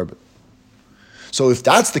word carbon. So if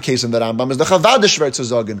that's the case in the Rambam, is the Chavad schwer zu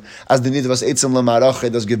sagen, as the nidvas eitzim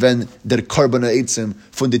lemaracha das given der carbon eitzim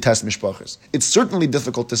von the test mishpachas. It's certainly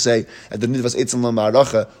difficult to say that the nidvas eitzim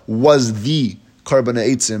lemaracha was the carbon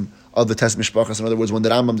eitzim of the test mishpachas. In other words, when the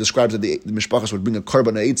Rambam describes that the mishpachas would bring a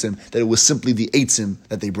carbon eitzim, that it was simply the eitzim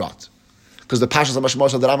that they brought. Because the pashas of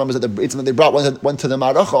mashmos of the Rambam is that the eitzim that they brought went to the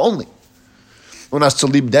maracha only. When as to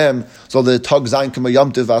leave them, so the tag zayin kama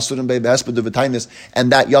yomtiv asurim bei behesped v'tainis,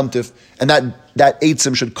 and that yomtiv, and that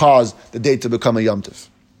eitzim should cause the day to become a yomtiv.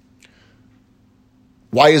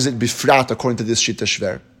 Why is it bifrat according to this shita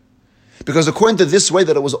shver? Because according to this way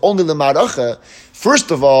that it was only the maracha,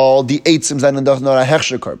 first of all, the eitzim zayin doch nor a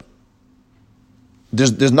hechsher carbon.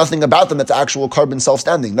 There's nothing about them that's actual carbon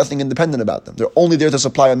self-standing, nothing independent about them. They're only there to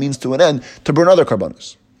supply a means to an end to burn other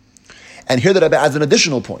carbonos. And here the Rebbe adds an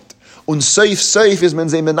additional point. Seif is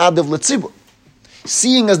menzei menadev letzibur.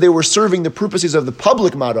 Seeing as they were serving the purposes of the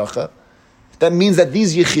public maracha, that means that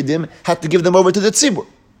these yichidim had to give them over to the tzibur.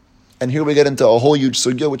 And here we get into a whole huge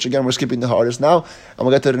sugya, which again we're skipping the hardest now, and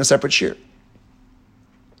we'll get to it in a separate shir.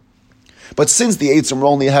 But since the eitzim were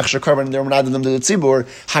only a hechsher carbon and they were not them to the tzibur,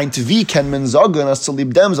 hein tvi ken men zogen as to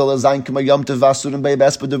lib dem zal zayin kema yom tev vasurim bei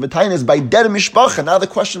bespedu v'tainis by der mishpacha. Now the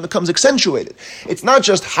question becomes accentuated. It's not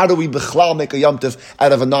just how do we bechlal make a yom tev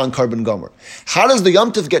out of a non-carbon gomer. How does the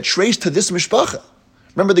yom tev get traced to this mishpacha?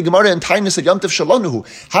 Remember the Gemara in Tainis said yom tev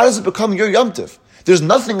shalonuhu. How does it become your yom tev? There's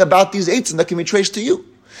nothing about these eitzim that can be traced to you.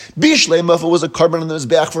 Bishlema, if it was a carbon on the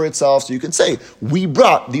mizbeach for itself, so you can say, we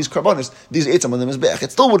brought these carbonis, these eitzim on the mizbeach.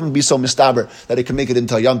 It still wouldn't be so mistaber that it can make it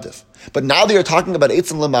into a yomtiv. But now that you're talking about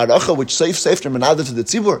eitzim lemaracha, which safe from another to the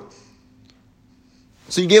tzibur.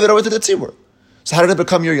 So you gave it over to the tzibur. So how did it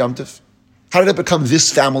become your yomtiv? How did it become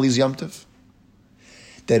this family's yomtiv?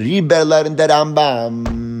 The ribeler in the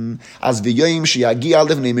Rambam, as v'yoyim sheyagia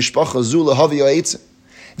livnei mishpacha zu lehavi eitzim.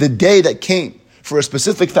 The day that came for a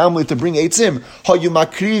specific family to bring eitzim, hayu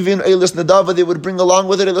makrivin eilis nadava, they would bring along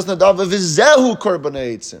with it eilis nadava v'zehu korban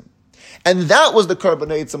eitzim, and that was the korban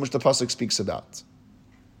eitzim which the pasuk speaks about.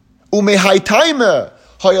 Umehai taima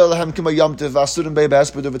hayalahem kima yamtiv v'asurim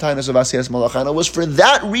beibaspedu v'tainas v'asiyas malachana, was for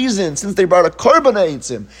that reason, since they brought a korban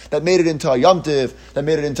eitzim that made it into a yamtiv, that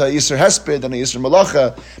made it into a yisur hesped and a yisur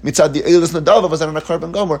malacha, mitzad the eilis nadava was not a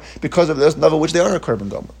korban gomer, because of this nadava which they are a korban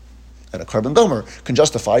gomer. And a carbon gomer can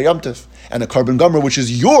justify a yomtiv. And a carbon gomer, which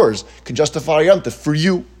is yours, can justify a yomtiv for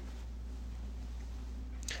you.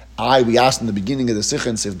 We asked in the beginning of the Sikha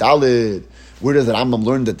in Sif Dalid, where does the Rambam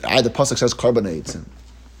learn that the pasuk says carbon eitzim?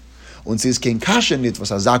 Und sie ist kein Kasha nit, was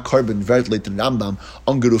sagt carbon wertlet in Rambam,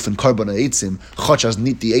 angerufen carbon eitzim, chotsch as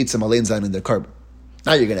nit die eitzim allein sein in der carbon.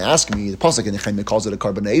 Now you're going to ask me, the pasuk in Nechemia calls it a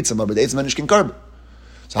carbon eitzim, but the eitzim is kein carbon.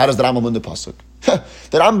 So how does the Rambam learn the pasuk?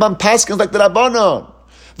 The Rambam paskins like the Rabbanon.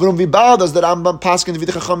 Warum wie bald as der Rambam paskin wie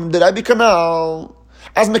the Chachamim der Rebbe Kanal,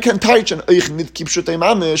 as me can teach and euch nit kipshutei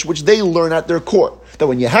mamish, which they learn at their core, that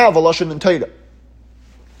when you have a lashon and Torah,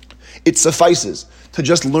 it suffices to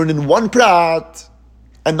just learn in one prat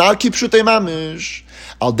and not kipshutei mamish.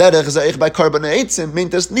 Al derech zeich by carbon eitzim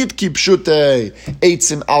meint es nit kipshutei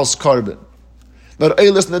eitzim als carbon. But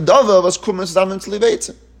eilis nadava was kumen zusammen zu liv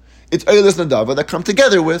eitzim. It's eilis nadava that come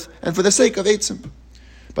together with and for the sake of eitzim.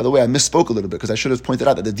 By the way, I misspoke a little bit because I should have pointed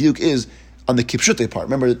out that the diuk is on the kipshute part.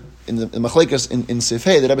 Remember, in the Machlekes in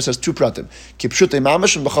Sifhei, the Rebbe says two pratim: kipshute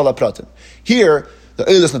mamash and b'chala pratim. Here, the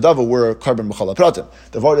eilis nadava were carbon b'chala pratim.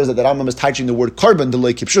 The word is that the Rambam is teaching the word carbon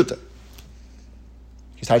delay kipshute.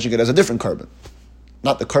 He's teaching it as a different carbon,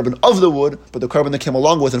 not the carbon of the wood, but the carbon that came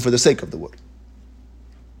along with and for the sake of the wood.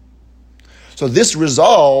 So this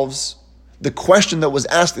resolves the question that was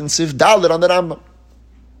asked in Sif Dalet on the Rambam.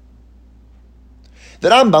 The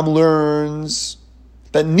Rambam learns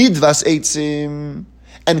that nidvas eitzim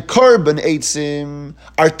and carbon eitzim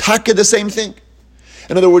are taka the same thing.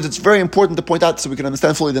 In other words, it's very important to point out so we can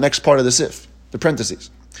understand fully the next part of the Sif, the parentheses.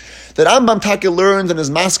 The Rambam taka learns and is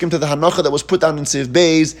maskim to the hanacha that was put down in Sif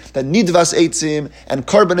Beis that nidvas eitzim and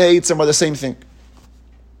carbon eitzim are the same thing.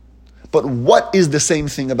 But what is the same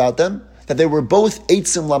thing about them? That they were both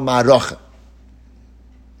eitzim la maracha.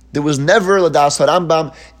 There was never Ladas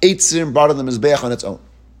Harambam eitzim brought on the mizbeach on its own.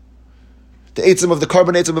 The eitzim of the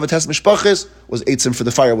carbon eitzim of a tes mishpachis was eitzim for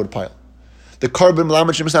the firewood pile. The carbon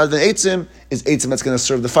mlamachim asad the eitzim is eitzim that's going to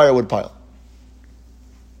serve the firewood pile.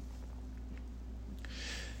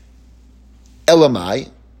 Elamai,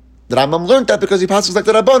 the Rambam learned that because he passes like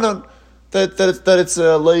the Rabbanon that it's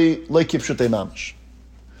lei kipshutei mamash.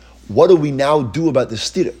 What do we now do about the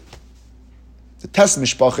stira? The Tes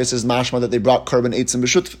Mishpachis is mashma that they brought carbon eitzim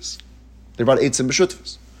b'shutfis. They brought eitzim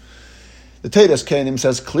b'shutfis. The Teres Kenim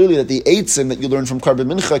says clearly that the eitzim that you learn from carbon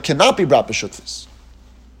mincha cannot be brought b'shutfis.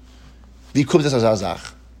 The kubtas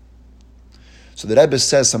azazach. So the Rebbe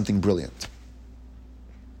says something brilliant.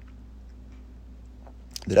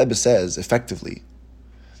 The Rebbe says effectively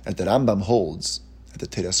that the Rambam holds that the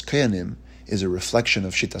Teres Kenim is a reflection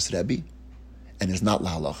of Shittas Rebbe and is not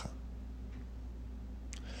lahalacha.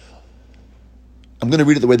 I'm going to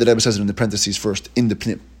read it the way that Rebbe says it in the parentheses first, in the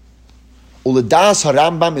Pnim. Uledas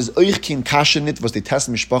HaRambam is euch kin kashenit was die Tes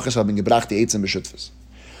Mishpachas haben gebracht die Eitzim b'shutfis.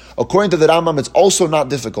 According to the Rambam, it's also not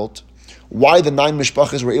difficult why the 9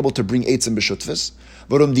 Mishpachas were able to bring Eitzim b'shutfis.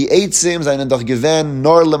 Warum die Eitzim seinen doch gewen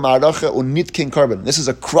nor lemarache und nit kin carbon. This is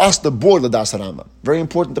across the board Uledas HaRambam. Very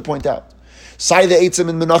important to point out. Sai the Eitzim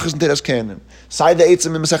in Menachos and Teres Kenim, Sai the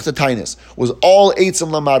Eitzim in Masechta Tainis, was all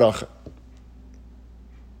Eitzim lemarache.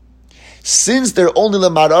 Since they're only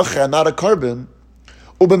lemaracha and not a carbon,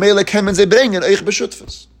 you could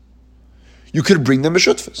bring them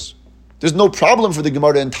b'shutfis. There's no problem for the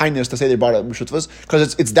Gemara and Tainis to say they brought it b'shutfis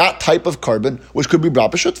because it's that type of carbon which could be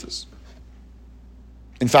brought b'shutfis.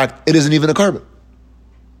 In fact, it isn't even a carbon.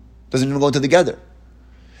 Doesn't even go together.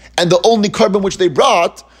 And the only carbon which they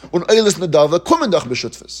brought, un eilis nadava kumendach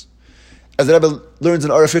b'shutfus. As the Rebbe learns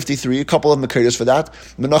in Ara 53, a couple of Makarios for that.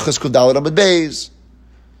 Menachas Kudalat Amid Beis.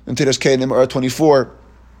 In Teres Keinim, Ara 24.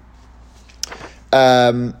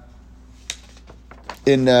 In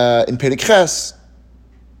Perek Ches.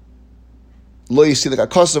 Lo Yisilek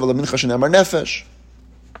HaKosav Ala Mincha Shenamar Nefesh.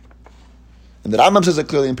 And the Rambam says it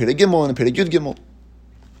clearly in Perek Gimel and in Perek Yud Gimel.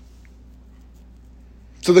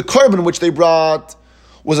 So the carbon which they brought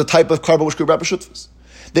was a type of carbon which could be brought b'shutfus.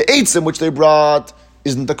 The eitzim which they brought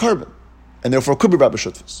isn't the carbon, and therefore could be brought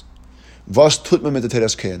b'shutfus. Vas tutmim mit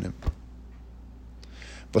teres keinim.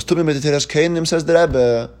 Vas tutmim mit teres keinim, says the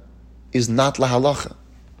Rebbe, is not lahalacha.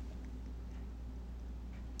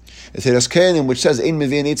 The teres keinim, which says ein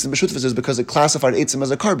mevi'in eitzim b'shutfus, is because it classified eitzim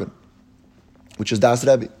as a carbon, which is das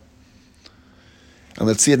Rebbe. And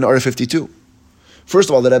let's see it in Ara 52. First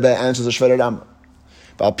of all, the Rebbe answers the Shver Rambam.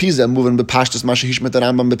 Pisa moving the pashtus mashihish mit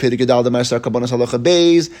Rambam bePerek Yudal the Meister Kabbanas Halacha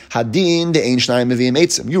Beis Hadin the Ein Shnayim Mevi'im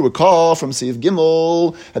Eitzim. You recall from Seif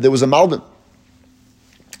Gimel that there was a Malbim.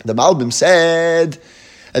 The Malbim said,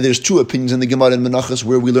 and there's two opinions in the Gemara in Menachos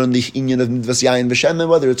where we learn the inyan of Midvas Yayin V'Shem,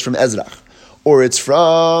 whether it's from Ezrach or it's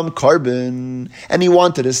from carbon. And he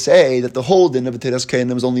wanted to say that the whole din of Teres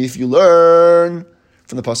Keinim is only if you learn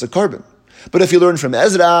from the pasuk carbon. But if you learn from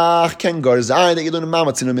Ezra, Ken Garzayin, that you learn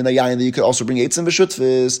Mamatzinum in Ayayin, that you could also bring Eitzim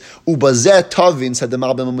V'Shutfis, Ubazet Tavin, said the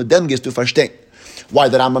Malbim Mudem Gis to Fashtein. Why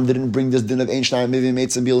the Rambam didn't bring this din of Ein Shnayim Mivim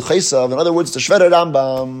Eitzim Bil Chaysav? In other words, the Shver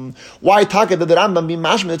Rambam. Why Taka did the Rambam be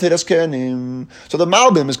Mashmeh Teres Keinim? So the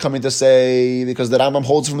Malbim is coming to say, because the Rambam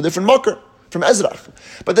holds from a different Makar, from Ezra.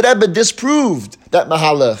 But the Rebbe disproved that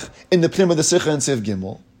Mahalach in the Pnim of the Sikha and Seif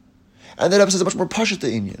Gimel. And the Rebbe says a much more Pashat to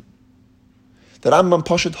Inyan. The Rambam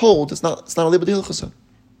Pashat hold, it's not a Libad Hilchasa.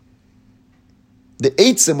 The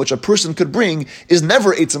eitzim which a person could bring is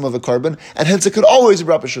never eitzim of a carbon, and hence it could always be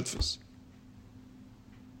brought b'shutfus.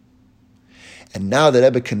 And now the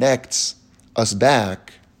Rebbe connects us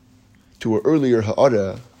back to an earlier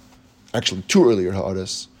ha'ara, actually two earlier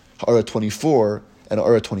ha'aras, ha'ara 24 and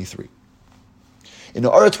ha'ara 23. In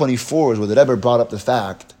ha'ara 24 is where the Rebbe brought up the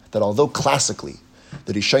fact that although classically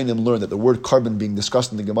the Rishonim learned that the word carbon being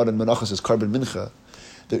discussed in the Gemara and Menachos is carbon mincha,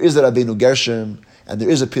 there is a Rabbeinu Gershom and there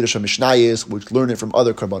is a Pirush HaMishnayos which learn it from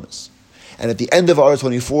other carbonas. And at the end of Ara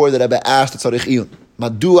 24, the Rebbe asked the Tzarech Iyun,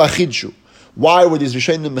 Madu Achidshu, why were these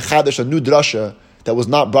Rishonim Mechadesh a new drasha that was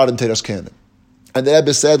not brought in Teres Keinim? And the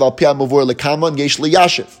Rebbe said, Al Pia Mavur Lekaman Yesh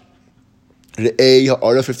Liyashiv. Re'ei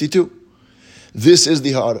Ha'ara 52. This is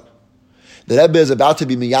the Ha'ara. The Rebbe is about to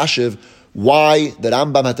be Miyashiv why the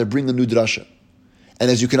Rambam had to bring the new drasha. And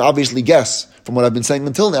as you can obviously guess from what I've been saying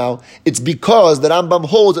until now, it's because the Rambam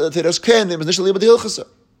holds that the Teres Keinim is initially with the Hilchasa.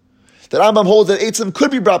 The Rambam holds that Eitzim could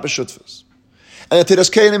be brought b'shutfus. And the Teres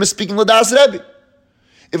Keinim is speaking Ladas Rebbe.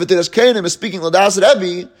 If the Teres Keinim is speaking Ladas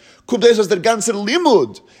Rebbe, Kubdei says that ganzer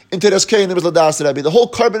limud in Teres Keinim is Ladas Rebbe. The whole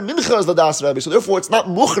carbon mincha is Ladas Rebbe. So therefore it's not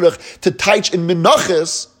muchrach to teach in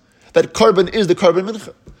Menachos that carbon is the carbon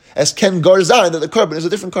mincha. As Ken Garzayin that the carbon is a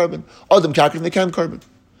different carbon. Adam Kakrim the Ken carbon.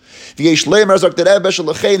 V'yesh leimer zok the Rebbe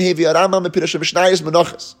shalachein hevi arama mepirash v'shnayis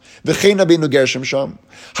menachas v'chein abinu gershom sham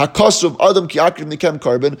hakasuv adam ki akrim nikem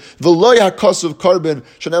carbon v'loy hakasuv carbon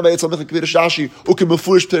shanema etzal mechak pirash rashi ukim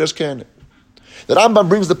mefurish pirash keinim. The Rambam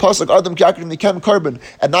brings the pasuk adam ki akrim nikem carbon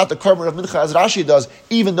and not the carbon of mincha as Rashi does,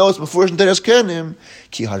 even though it's mefurish pirash keinim.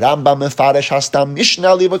 Ki harambam mefarish hastam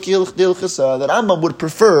mishnah liva ki hilchasa. The Rambam would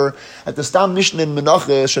prefer that the stam mishnah in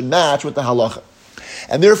menachas should match with the halacha,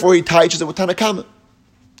 and therefore he teaches it with Tanakama.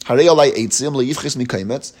 That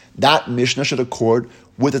Mishnah should accord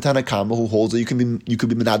with the Tanakama who holds that you could be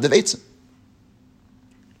menadev eitzim.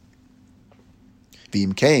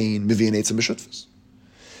 V'im kain mevi'in eitzim b'shutfus.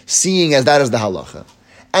 Seeing as that is the halacha,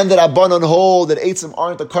 and that Rabbanan hold that eitzim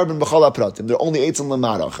aren't a carbon b'chol pratim, they're only eitzim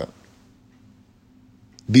l'maracha.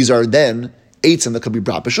 These are then eitzim that could be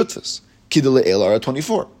brought b'shutfus. Kidul le'el are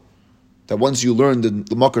 24. That once you learn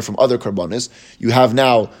the makar from other carbonis, you have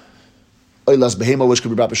now Oilas behema which could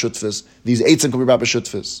be brought b'shutfis. These eitzim could be brought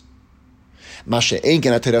b'shutfis. Mashe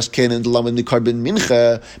einken ateras kenen delam in the carbon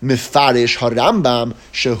mincha mifarish harambam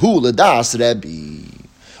shehu ledas Rebbe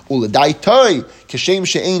uledai toy keshem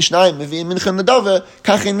she'ein shnayim mevi'in mincha nedave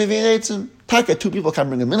kachin mevi'in eitzim. Taka, two people can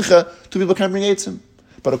bring a mincha, two people can bring eitzim.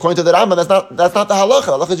 But according to the Rambam, that's not the halacha.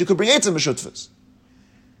 The halacha is you could bring eitzim b'shutfis.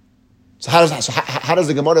 So how does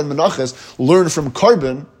the Gemara in Menachos learn from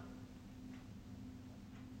carbon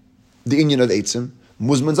the inyan of eitzim?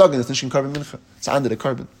 Muzman zagen, it's nishin carbon mincha. It's under the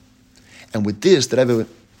carbon. And with this, the Rebbe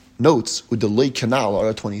notes with the Loi Canal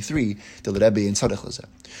R23 the Rebbe in Tzaddik Lazeh.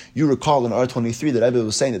 You recall in R23 that Rebbe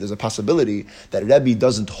was saying that there's a possibility that Rebbe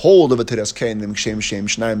doesn't hold of a Teres Kein Shem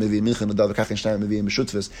Shnayim Mevi Mincha Nadav Kachin Shnayim Mevi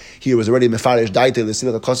Meshutfis. He was already Mefarish Daite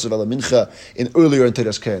L'Sivach HaKosav Ala Mincha in earlier in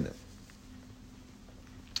Teres Kein.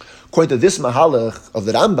 According to this Mahalach of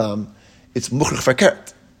the Rambam, it's Mukhrich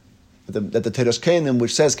Verkehrt. That the Teres Kein,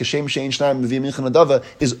 which says Kashem Shein Shnayim Mevi Mincha Nadav,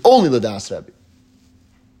 is only L'das Rebbe.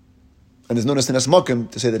 And there's no Nesinas Mokim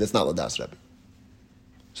to say that it's not L'das Rebbe.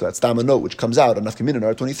 So that's Dama note, which comes out on Nafkamin in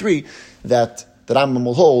R23, that the Rambam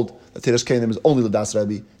will hold that Teres Kenim is only L'das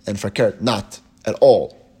Rebbe, and Fakert not at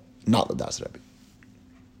all, not L'das Rebbe.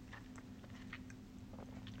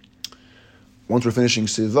 Once we're finishing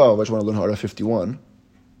Siva, I just want to learn Hara 51,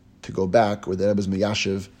 to go back where the Rebbe is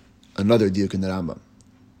Meyashiv, another diuk in the Rambam.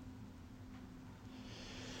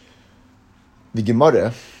 The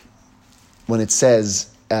Gemara, when it says,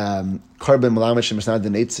 Karben Malamet Shem Esnad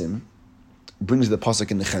Denetzim, brings the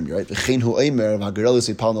pasuk in Nehemiah, right?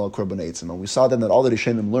 And we saw then that all the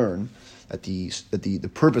Rishonim learn that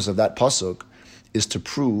the purpose of that pasuk is to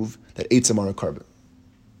prove that eitzim are a carbon.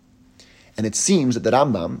 And it seems that the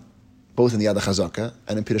Rambam, both in the Yad HaChazaka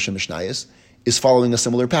and in Pirush HaMishnayos, is following a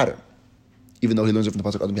similar pattern, even though he learns it from the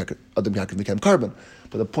pasuk Adam Yaakov became carbon.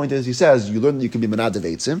 But the point is, he says you learn that you can be menadav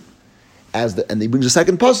eitzim, and he brings a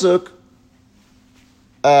second pasuk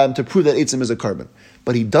to prove that eitzim is a carbon.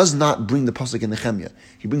 But he does not bring the pasuk in Nehemiah.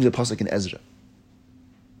 He brings the pasuk in Ezra.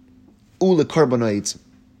 Ule karbonaitz,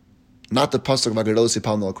 not the pasuk v'agarelos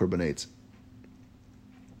yipalnu al karbonaitz.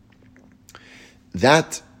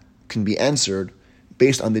 That can be answered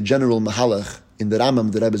based on the general mahalach in the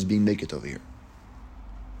Rambam the Rebbe is being naked over here.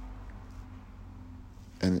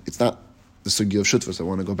 And it's not the sugi of Shutvas. I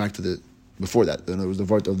want to go back to before that. It was the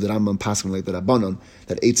word of the Rambam passing like the Rabbanon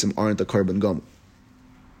that eitzim aren't a carbon gum.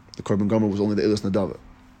 The Korban Gomer was only the Ilis Nadava.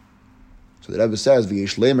 So the Rebbe says,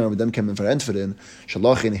 V'yesh lemer, with them came in for entferen,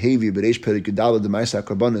 Shalachin hevi b'reish perik yudala d'maisa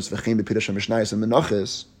karbonis v'chein b'pirish ha-mishnayis and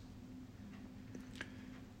menachis.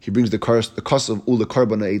 He brings the kasav ula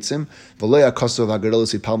karbona eitzim, v'leya kasav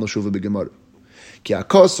ha'garelis yipalno shuva b'gemar. Ki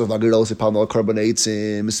ha'kasav ha'garelis yipalno karbona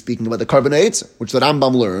eitzim is speaking about the karbona eitzim, which the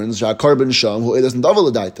Rambam learns, ha'karbon sham hu Ilis Nadava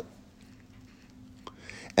l'daita.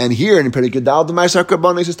 And here in perik yudala d'maisa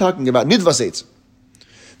karbonis is talking about nidvas eitzim.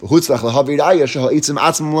 Therefore, bringing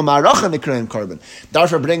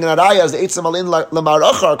a raya as the eitzim alin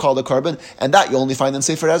lemaracha are called a carbon, and that you only find in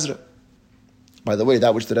Sefer Ezra. By the way,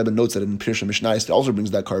 that which the Rebbe notes that in Pirush HaMishnayos also brings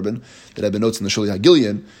that carbon, the Rebbe notes in the Shuli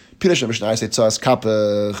HaGilyon, Pirush HaMishnayos etzas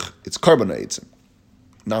kapach, it's carbon eitzim,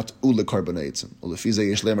 not ule carbon eitzim. Ulefize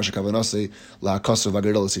yesh le'emar shekavanase la'akasav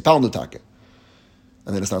ha'garelos yipalnu take.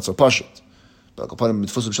 And then it's not so pashut. But upon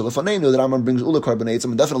mitfusub shalafanenu, the Rambam brings ule carbon eitzim,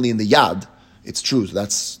 and definitely in the Yad, it's true. So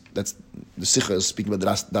that's the Sikha is speaking about the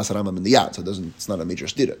Das Rambam in the Yad, so it's not a major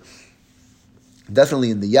stira.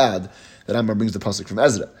 Definitely in the Yad, the Rambam brings the pasuk from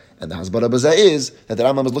Ezra, and the Hasbara Bazeh is that the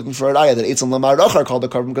Rambam is looking for a raya that eitzim lamarach are called the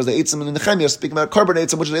carbon because the eitzim in Nehemiah are speaking about carbon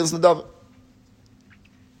eitzim, which is eitzim nadav.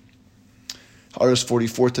 Haras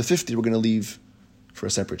 44 to 50, we're going to leave for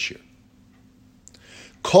a separate shir.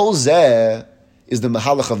 Kol zeh is the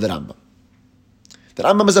mahalach of the Rambam. The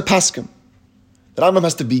Rambam is a paskim. The Rambam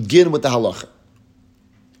has to begin with the halacha.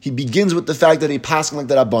 He begins with the fact that he passed like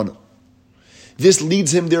the Rabbana. This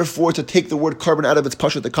leads him, therefore, to take the word carbon out of its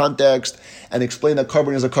pashut, the context, and explain that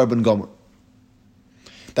carbon is a carbon gomer.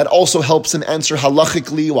 That also helps him answer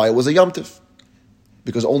halachically why it was a yomtiv.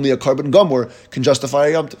 Because only a carbon gomer can justify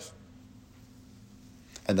a yomtiv.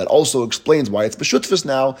 And that also explains why it's b'shutfis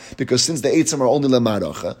now, because since the eitzim are only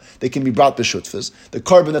lemaracha, they can be brought b'shutfis. The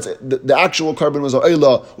carbon the actual carbon was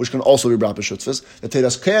o'ela, which can also be brought b'shutfis. The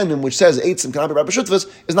teras kenim, which says eitzim cannot be brought b'shutfis,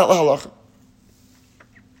 is not lahalacha.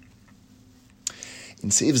 In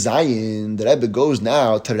Seif Zayin, the Rebbe goes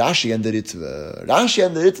now to Rashi and the Ritva. Rashi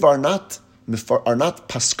and the Ritva are not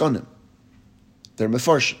paskonim; they're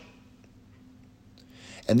mefarshim,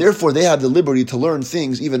 and therefore they have the liberty to learn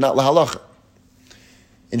things even not lahalacha.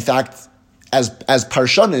 In fact, as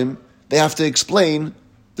parshanim, they have to explain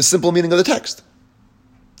the simple meaning of the text.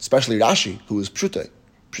 Especially Rashi, who is pshutei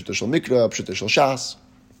shel mikra, pshutei shel shas.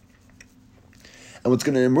 And what's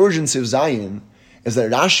going to emerge in Seif Zayin is that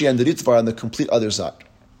Rashi and the Ritva are on the complete other side.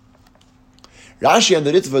 Rashi and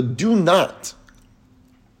the Ritva do not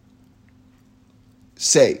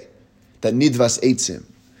say that nidvas eitzim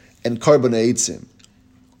and karbon eitzim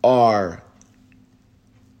are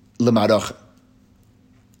lemaracha.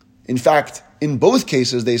 In fact, in both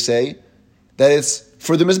cases, they say that it's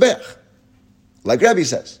for the Mizbech. Like Rabbi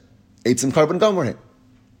says, eitzim carbon gomer.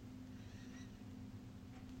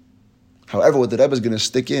 However, what the Rebbe is going to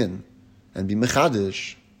stick in and be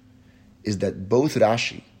mechadish is that both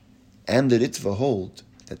Rashi and the Ritva hold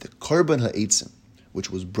that the Korban Ha'etzim, which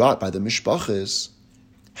was brought by the Mishpachas,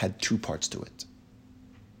 had two parts to it.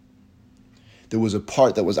 There was a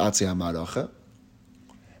part that was Atzei HaMaracha,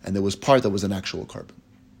 and there was part that was an actual Korban.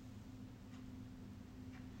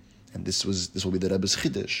 And this will be the Rebbe's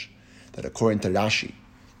Chiddush, that according to Rashi,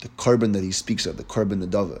 the Korban that he speaks of, the Korban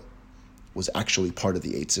Nedava, was actually part of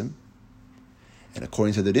the Eitzim. And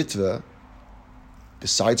according to the Ritva,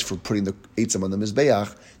 besides for putting the Eitzim on the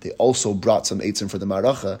Mizbeach, they also brought some Eitzim for the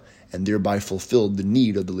Maracha, and thereby fulfilled the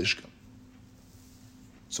need of the Lishka.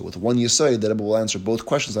 So with one Yesod, the Rebbe will answer both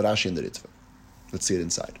questions of Rashi and the Ritva. Let's see it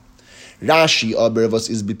inside. Rashi aber was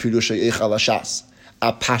is bepirushay ich ala shas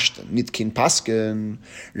a pashten nitkin pasken.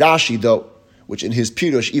 Rashi though, which in his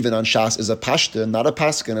pirush even on shas is a pashten, not a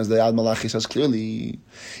pasken, as the Ad Malachi says clearly,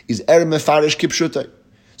 is mefarish kipshutay.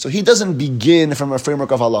 So he doesn't begin from a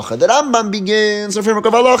framework of halacha. The Rambam begins from a framework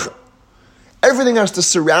of halacha. Everything has to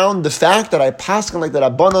surround the fact that I pasken like that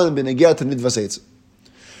Rabbanan and Benegiyah to Nidvas Eitzim.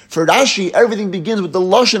 For Rashi, everything begins with the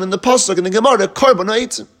lashon and the pasuk and the Gemara, Korban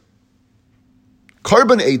Eitzim.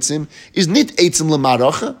 Korban Eitzim is nit Eitzim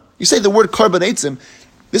l'maracha. You say the word Korban Eitzim,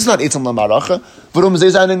 this is not Eitzim l'maracha. V'rum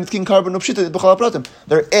zezayin nitkin Korban upshita b'chol hapratim.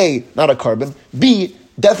 They're A, not a Korban. B,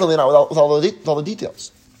 definitely not with all the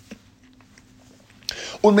details.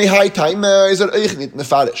 Unmehai time is eich nit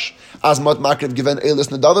mefarish. As mat makriv given Eilis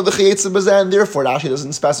Nadava v'chayetze b'zeh, and therefore Rashi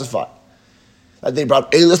doesn't specify that they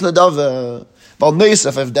brought Eilis Nadava. Because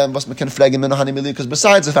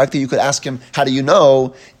besides the fact that you could ask him, how do you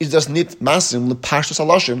know? It's just nit masim lepashtus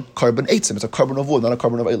halashim Korban Eitzim. It's a Korban of wood, not a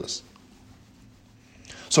Korban of Eilis.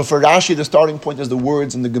 So for Rashi, the starting point is the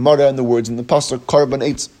words in the Gemara and the words in the Pasuk, Korban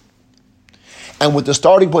Eitzim. And with the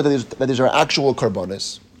starting point that these are actual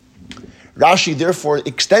Korbanos, Rashi therefore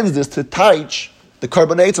extends this to Taich, the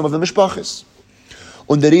Korban Eitzim of the Mishpachis.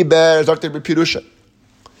 Und der Riber sagt Pirusha.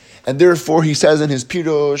 And therefore he says in his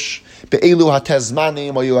Pirush, Be'elu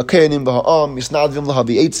hatezmanim, vayu akenim b'ha'am, misnadvim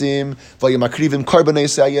lahavi eitzim, vayu makrivim korbanei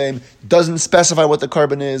se'ayim, doesn't specify what the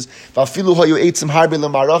korban is, va'afilu hayu eitzim harbe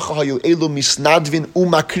l'maracha, hayu elu misnadvin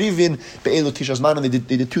umakrivin, be'elu tishazmanim,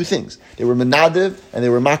 they did two things. They were menadiv and they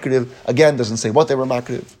were makriv. Again, doesn't say what they were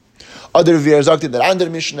makriv. Other v'yerzakti that under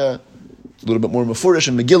Mishnah, a little bit more mefurish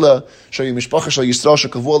in Megillah, shayu mishpacha shayu yisrael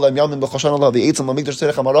shekavu alayim yamim b'choshan lahavi eitzim, lamikdash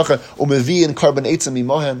terech ha'maracha, umevi in korban eitzim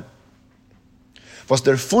imohen. Was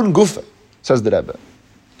der fun gufe, says the Rebbe.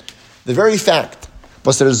 The very fact,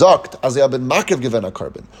 was der sagt, as they have been makriv given a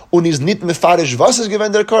korban, und is nit mefarish was is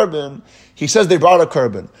given their korban, he says they brought a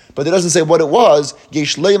korban, but it doesn't say what it was,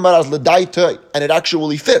 yesh leimar as ledaita, and it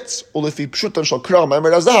actually fits. Ulefi pshutan shal kram,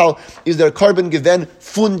 ma'amer azal, is their korban given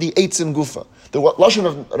fun di eitzim gufa. The lashon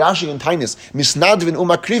of Rashi and Tainis, misnadvin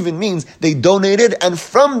umakrivin, means they donated, and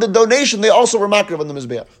from the donation they also were makriv on the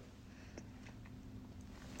mizbeach.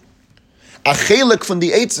 A chelik from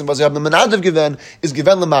the eitzim was the menadav given is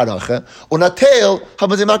given l'maracha, and a tail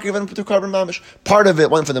haben sie makriv given to korban mamish. Part of it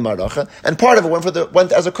went for the maracha, and part of it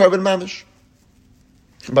went as a korban mamish.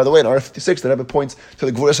 And by the way, in R56, the Rebbe points to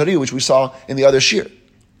the Gvuras Hari, which we saw in the other shir.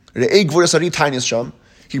 Re'ei Gvuras Hari Tainis Sham.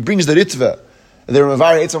 He brings the Ritva, and the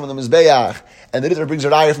Ramavar eitzim from the Mizbeach, and the Ritva brings a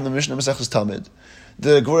raya from the Mishnah Maseches Tamid.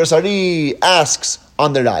 The Gvuras Hari asks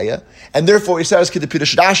on the raya, and therefore he says, "Kid the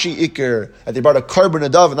Pirush Rashi Iker," that they brought a korban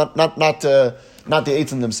adav, not the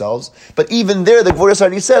eitzim themselves. But even there, the Gvuras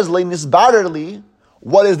Hari says, "Leinisbarerli,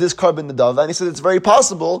 what is this korban adav?" And he says it's very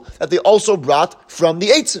possible that they also brought from the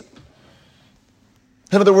eitzim.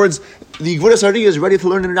 In other words, the Gvuras Hari is ready to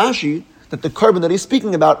learn in Rashi that the korban that he's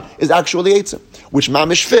speaking about is actually eitzim, which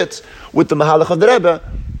mamish fits with the mahalach of the Rebbe.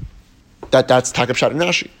 That's takab shat in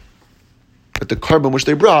Rashi. But the korban which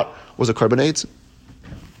they brought was a korban eitzim.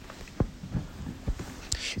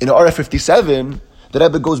 In R57, the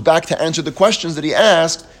Rebbe goes back to answer the questions that he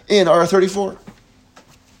asked in R34.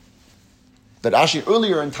 That Rashi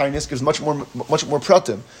earlier in Tainis gives much more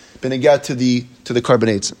pratim benegiyah to the korban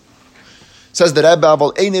eitzim. Says the Rebbe,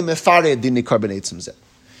 "Aval einei mefared dini korban eitzim zeh."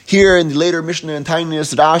 Here in the later Mishnah in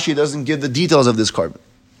Tainis, Rashi doesn't give the details of this korban.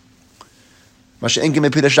 Mashenkim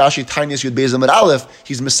epidash Rashi Tainis Yud Beis Amud Aleph.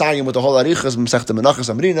 He's messiahing with the whole arichas Masechta Menachos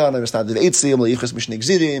Amrina and Mestad Eitzim Leichas Mishnei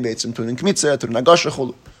Gzirim Eitzim Tunin Kmitzer Tunin Agasha.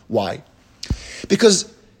 Why?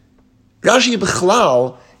 Because Rashi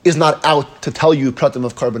B'chlal is not out to tell you pratim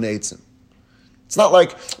of korban eitzim. It's not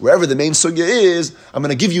like wherever the main sugya is, I'm going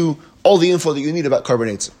to give you all the info that you need about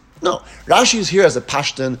korban eitzim. No, Rashi is here as a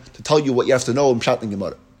pashtan to tell you what you have to know in Pshat and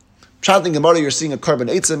Gemara. Pshat and Gemara, you're seeing a korban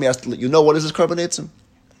eitzim. He has to let you know what is this korban eitzim.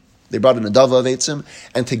 They brought an adava of eitzim,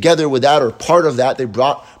 and together with that, or part of that, they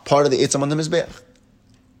brought part of the eitzim on the mizbeach.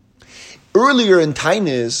 Earlier in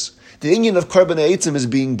Tainis, The inyan of Karban Eitzim is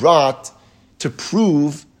being brought to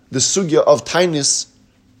prove the sugya of tainis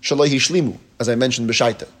shalai hishlimu, as I mentioned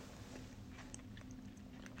b'shaita.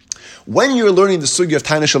 When you're learning the sugya of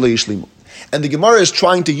tainis shalai hishlimu, and the Gemara is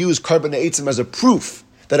trying to use Karban Eitzim as a proof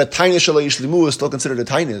that a tainis shalai hishlimu is still considered a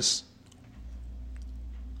tainis,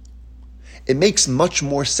 it makes much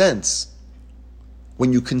more sense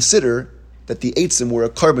when you consider that the Eitzim were a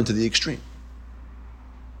carbon to the extreme.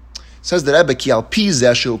 Says the Rebbe, ki al pi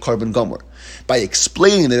zeh carbon gomor. By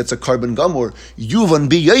explaining that it's a carbon gomor, yuvan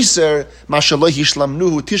bi yoser ma shelo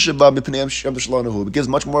hishlamnuhu tisha b'av mipnei Yom Shlonuhu. It gives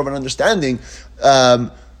much more of an understanding that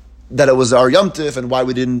it was our Yom Tif and why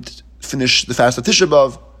we didn't finish the fast of Tisha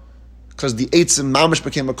B'av, because the Eitzim mamish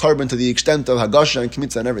became a carbon to the extent of Hagasha and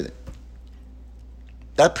Kmitza and everything.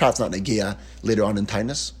 That prat's not negia later on in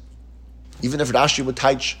Tainus. Even if Rashi would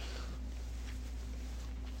teach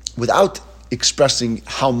without expressing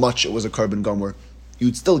how much it was a carbon gomer,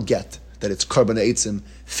 you'd still get that it's carbon eitzim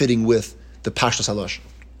fitting with the Pashtus Halosh.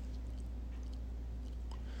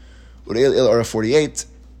 Ureil Il Ara 48,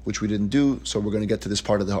 which we didn't do, so we're going to get to this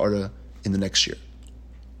part of the Hara in the next year.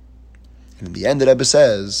 And in the end, the Rebbe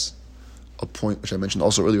says a point which I mentioned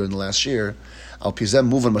also earlier in the last year, Al Pizem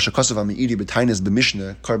Muvan Mashakasav Ami'iri B'Tainis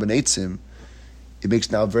B'Mishnah Carbon Eitzim. It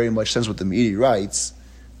makes now very much sense what the Meiri writes,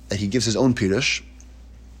 that he gives his own pirush,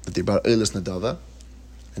 that they brought Eilis Nadava,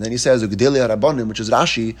 and then he says, Ugdeli Harabanim, which is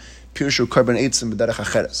Rashi, Pirushu Carbon Eitzim B'Derech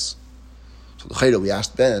Acheres. So the Chayda, we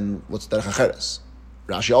asked Ben, what's Derech Acheres?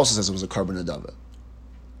 Rashi also says it was a carbon Nadava.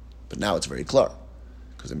 But now it's very clear,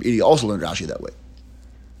 because the Meiri also learned Rashi that way.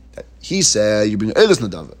 That he said, you bring Eilis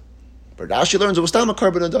Nadava. But Rashi learns it was Tama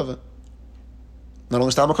carbon Nadava. Not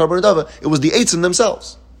only Tama carbon Nadava, it was the Eitzim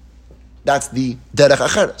themselves. That's the derech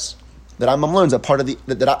acheres. That Rambam learns that part of that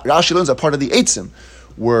Rashi learns that part of the eitzim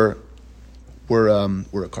were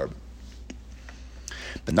a carbon.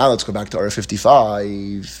 But now let's go back to Ara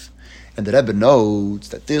 55, and the Rebbe notes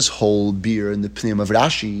that this whole beer in the pnim of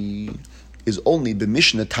Rashi is only the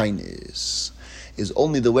Mishnah Tainis, is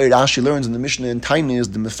only the way Rashi learns in the Mishnah in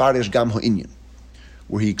Tainis the Mefaresh Gam Ha'inyan,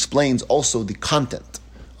 where he explains also the content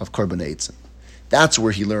of carbon eitzim. That's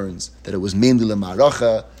where he learns that it was mainly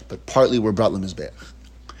lemaracha, but partly were brought lemizbeach.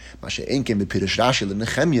 Masha'enken b'pirush Rashi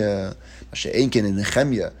l'nechemya. Masha'enken in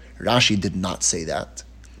Nechemya, Rashi did not say that.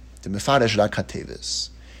 The mefaresh rak hatevis,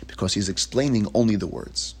 because he's explaining only the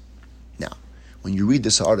words. Now, when you read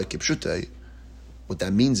the Sa'ara Kipshutei, what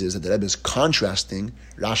that means is that the Rebbe is contrasting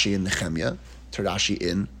Rashi in Nechemya to Rashi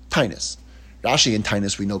in Tainus. Rashi in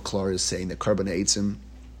Tainus, we know Klar is saying that carbon eitzim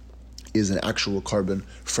is an actual carbon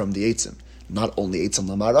from the eitzim. Not only eitzim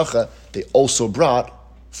lamaracha, they also brought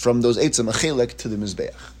from those eitzim a chelek to the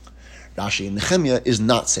mizbeach. Rashi in Nechemya is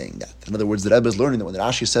not saying that. In other words, the Rebbe is learning that when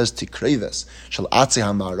Rashi says tikreves shal atzeh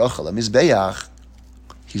hamaracha lamizbeach,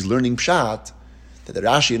 he's learning pshat that the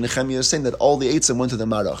Rashi in Nechemya is saying that all the eitzim went to the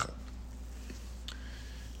maracha.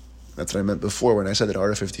 That's what I meant before when I said that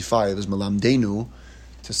Ara 55 is melamdenu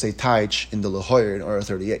to say taich in the Lehoyer in Ara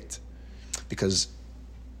 38, because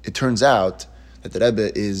it turns out that the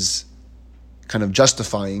Rebbe is kind of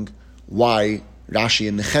justifying why Rashi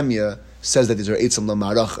in Nechemya says that these are eitzim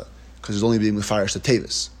lamaracha, because he's only being mefarish to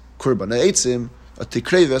tevis. Kurban eitzim, a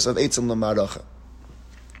tikreves of eitzim lamaracha.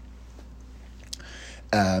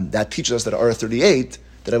 That teaches us that Ara 38,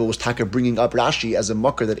 the Rebbe was taka bringing up Rashi as a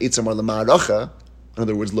mucker that eitzim are lamaracha, in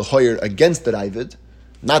other words, lehoyer against the Ravid,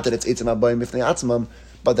 not that it's eitzim abayim mifnei atzmam,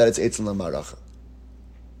 but that it's eitzim lamaracha.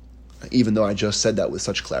 Even though I just said that with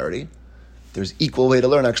such clarity, there's equal way to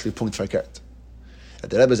learn actually punkt farkert. That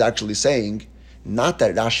the Rebbe is actually saying, not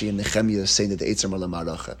that Rashi and Nechemya is saying that the eitzim are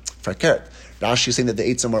lamaracha. Farkert. Rashi is saying that the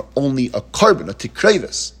eitzim are only a carbon, a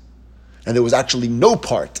tikrevis, and there was actually no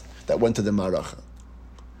part that went to the maracha.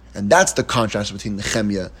 And that's the contrast between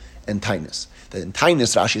Nechemya and Tainus. That in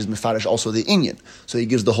Tainus, Rashi is mefarish also the inyan. So he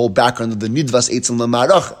gives the whole background of the nidvas eitzim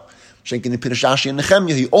lamaracha. Shenkin in Pirush Rashi and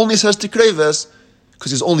Nechemya, he only says tikrevis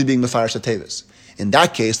because he's only being mefarish to tevis. In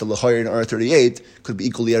that case, the Lehoyer in Ara 38 could be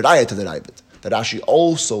equally a raya to the Ravid. That Rashi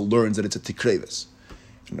also learns that it's a tikrevis.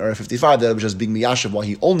 In Ara 55, that was just being miyashav why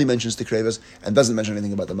he only mentions tikrevis and doesn't mention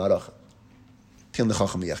anything about the maracha. Til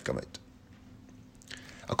nechacham yech kamet.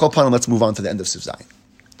 Al kol panim, let's move on to the end of Siv Zayin.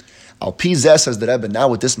 Al pi zeh, says the Rebbe, now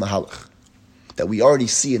with this mahalach that we already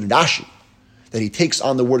see in Rashi, that he takes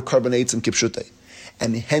on the word carbon eitzim kipshutei,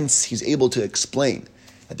 and hence he's able to explain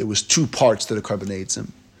that there was two parts to the carbon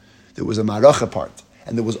eitzim. There was a maracha part,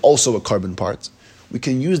 and there was also a carbon part. We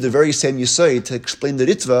can use the very same Yisai to explain the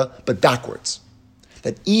Ritva, but backwards.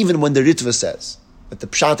 That even when the Ritva says that the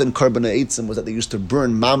pshat in carbon eitzim was that they used to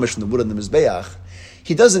burn mamish from the wood on the Mizbeach,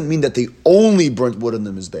 he doesn't mean that they only burnt wood on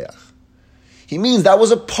the Mizbeach. He means that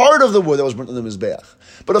was a part of the wood that was burnt on the Mizbeach.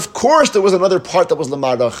 But of course there was another part that was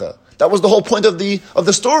Lamaracha. That was the whole point of the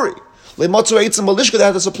story. Lematzu Eitzim Malishka, they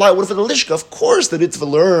had to supply wood for the Lishka. Of course the Ritva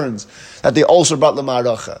learns that they also brought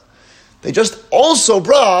Lamaracha. They just also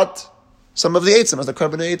brought some of the Eitzim as the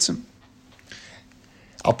Karban Eitzim.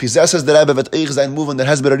 Al Pizeh says the Rebbe vet Eich Zayin Muvan der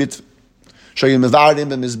Hezber Ritva. Shoyim Mevarim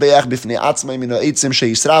b'Mizbeach b'fnei Atzmai min ha'Eitzim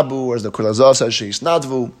she'yisrabu, or as the Kulazov says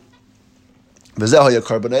she'yisnadvu. V'zeh ha'ya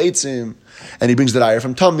Karban Eitzim. And he brings the raya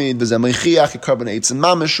from Tamid, v'zeh meichiach Karban Eitzim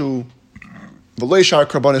mameshu. V'lo yishar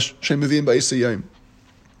Karbanis she'mevim ba'isei yom.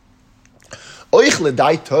 Oich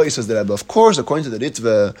ledai toi, says the Rebbe. Of course, according to the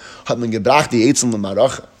Ritva, hat man gebracht die Eitzim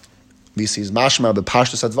l'maracha. Wie sie is mashma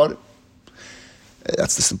b'pashtus advarim.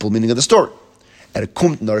 That's the simple meaning of the story.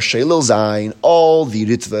 Kommt nor Shelil sein, all the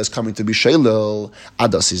Ritva is coming to be Shelil.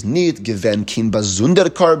 Adas is neat, given kin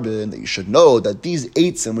bazunder carbon, that you should know that these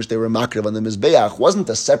eitzim which they were makriv on the Mizbeach wasn't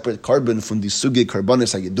a separate carbon from the sugi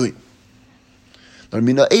karbonis hayeduim. Nor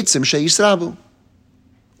mina eitzim she'yisrabu,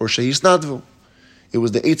 or she'yisnadvu. It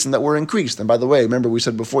was the eitzim that were increased. And by the way, remember we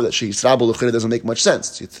said before that she'yisrabu l'chira doesn't make much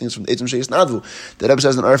sense. It things from the eitzim she'yisnadvu. The Rebbe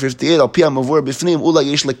says in R58, al piyam mavur b'fnim ula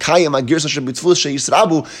yesh lekayim agirsa she'bitzvus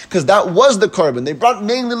she'yisrabu, because that was the carbon. They brought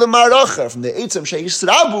mainly l'maracha. From the eitzim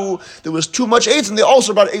she'yisrabu, there was too much eitzim. They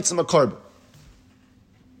also brought eitzim a carbon.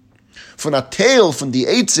 From a tail from the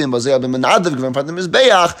eitzim,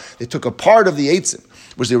 they took a part of the eitzim,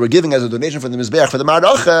 which they were giving as a donation for the Mizbeach, for the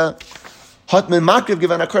maracha. Hatman makriv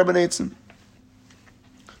given a carbon eitzim.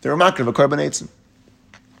 They were makriv a carbon eitzim.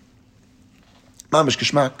 Mamish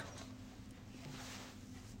kishmak.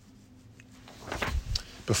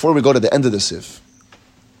 Before we go to the end of the Sif,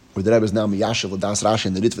 where the Rebbe is now miyashav l'das Rashi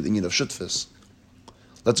and the Ritva, the Inyan of Shutfis,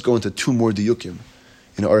 let's go into two more diyukim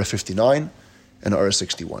in Ara 59 and Ara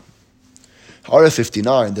 61. Ara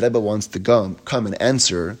 59, the Rebbe wants to come and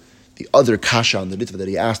answer the other kasha on the Ritva that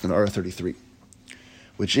he asked in Ara 33,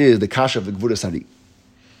 which is the kasha of the Gvuras Hari.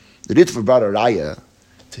 The Ritva brought a raya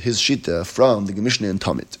to his shita from the Gemishna and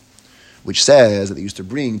Tamid, which says that they used to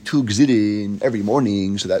bring 2 gzirin every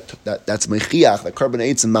morning, so that's mechiach, that carbon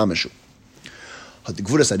eitzim mameshu. Had the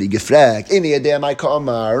Gvuras Hari gefragt, any idea my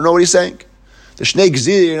kamar? You know what he's saying? The shnei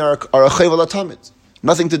gzirin are a chayv Tamid,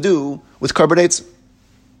 nothing to do with carbon eitzim.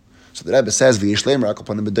 So the Rebbe says, v'yesh leim rak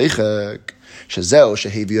upon the bedeichak, shezeo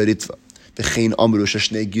shehevi Ritva, v'chein amru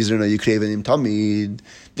sheshnei gzirin yikrevenim Tamid.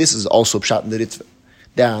 This is also pshat in the Ritva,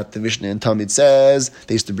 that the Mishnah and Talmud says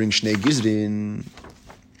they used to bring Shnei Gizrin.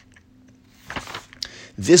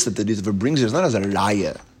 This that the Ritva brings is not as a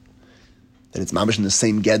raya, that it's mamish in the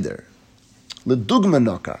same geder. L'dugma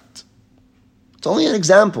nakat. It's only an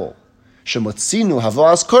example. Shemotzinu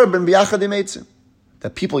havas korban b'yachad im eitzim.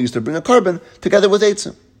 That people used to bring a korban together with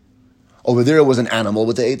eitzim. Over there it was an animal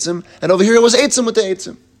with the eitzim, and over here it was eitzim with the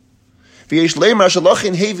eitzim. V'yesh leimar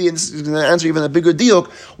shalachin hevi, and this is going to answer even a bigger diuk,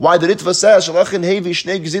 why the Ritva says shalachin hevi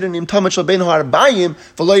shnei gzirin im tamid shal bein ha'arbayim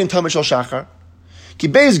v'lo im tamid shal shachar. Ki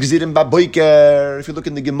beis gzirin ba'boiker, if you look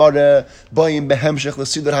in the Gemara, bayim behemshech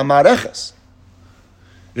l'sidur ha'mareches.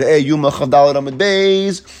 Re'eh yuma chavdal ramad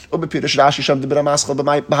beis, or b'pirish Rashi sham dibra maschal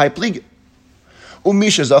b'hai plige.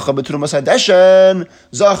 Umisha zacha b'trumas hadeshen,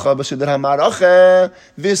 zacha b'sidur hamaracha,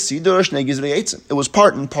 v'sidur shnei gizrei eitzim. It was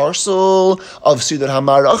part and parcel of sidur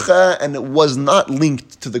hamaracha, and it was not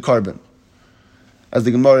linked to the carbon, as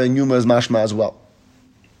the Gemara in Yuma is mashma as well.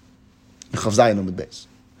 Chav Zayin on the base.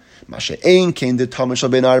 Masha ein kein the tamid shel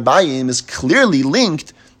bein arbayim is clearly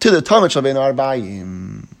linked to the tamid shel bein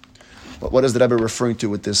arbayim. What is the Rebbe referring to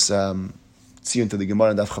with this tziyun to the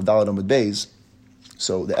Gemara and Daf Chav Daled on the base?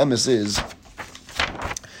 So the emes is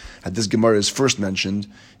that this Gemara is first mentioned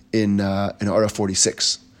in Ara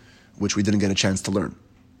 46, which we didn't get a chance to learn,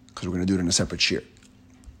 because we're going to do it in a separate shir.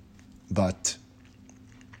 But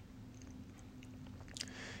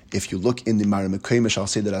if you look in the Maram Mekaymish Al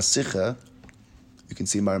Seder HaSicha, you can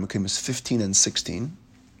see Maram Mekaymish 15 and 16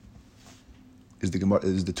 is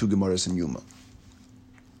the 2 Gemaras in Yuma.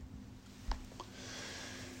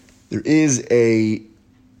 There is a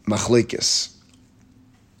machlekes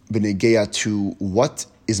b'negeya to what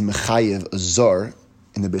is mechayev a zar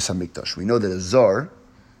in the Beis HaMikdash. We know that a zar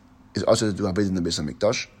is also to do avodah in the Beis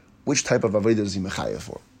HaMikdash. Which type of avodah is he mechayev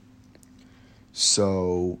for?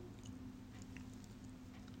 So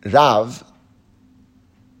Rav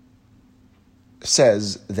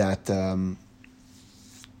says that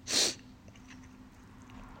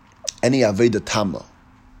any avodah tama,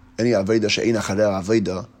 any avodah she'ein acharei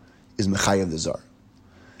avodah, is mechayev the zar.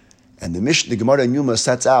 And the Gemara in Yuma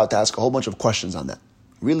sets out to ask a whole bunch of questions on that.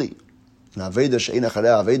 Really? An avodah she'ein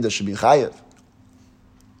acharei avodah should be chayev.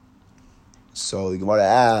 So the Gemara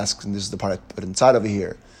asks, and this is the part I put inside over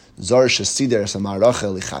here, Zar shesider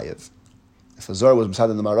samaracha lichayev. If a zar was beside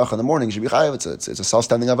in the maracha in the morning, he should be chayev. It's a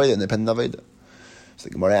self-standing aveda, independent aveda. So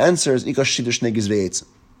the Gemara answers, Ika shidur shnei gizrei eitzim.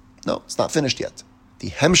 No, it's not finished yet. The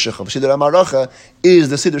hemshech of siddur maracha is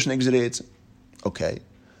the siddur shnei gizrei eitzim. Okay.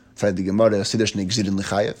 Fried the Gemara, siddur shnei gizrin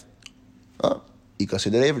lichayev. Oh, Ika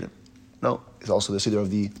siddur evrim. No, it's also the siddur of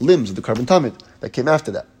the limbs of the carbon tamid that came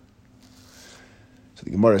after that. So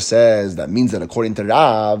the Gemara says that means that according to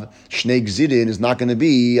Rav, shnei gzirin is not going to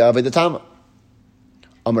be avedatama.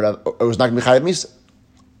 Or it's not going to be chayev misa.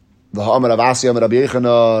 The Ha'amar Rav Asi, Amar Rabbi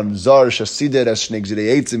Yechanan, Zar shasider as shnei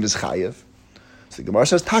gzirei eitzim is chayev. So the Gemara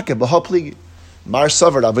says, Take, b'ha pligi. Mar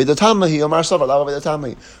savar avedatama or mar savar la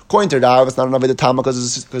avedatama. According to Rav, it's not an avedatama because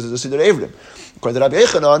it's a siddur evrim. According to Rabbi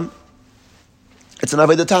Yechanan, it's an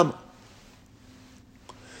avedatama.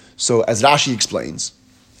 So as Rashi explains,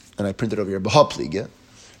 and I printed over here, b'ha pligi,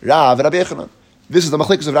 Rav and Rabbi Yechanan. This is the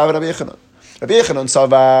machlekes of Rav and Rabbi Yechanan. Rabbi Yechanan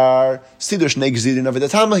savar siddur shnei gzirin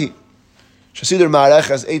avedatama. Shasidur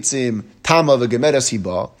ma'arechas eitzim tama v'gemeres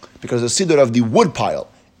hiba, because the siddur of the wood pile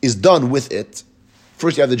is done with it.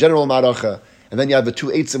 First you have the general ma'arecha, and then you have the two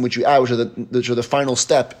eitzim which you add, which are the final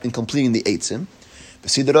step in completing the eitzim. The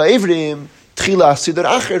siddur ha'evrim, tchila siddur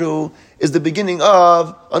acheru, is the beginning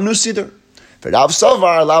of a new siddur. V'rav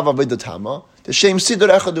savar lav avedatama, the same siddur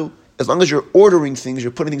echadu. As long as you're ordering things,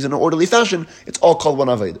 you're putting things in an orderly fashion, it's all called one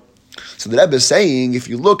aveda. So the Rebbe is saying, if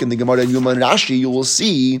you look in the Gemara and Yuma and Rashi, you will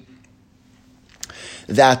see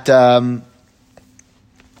that the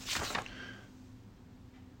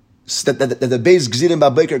Beis Gzirim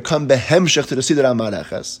Ba'Beker come behemshech to the Siddur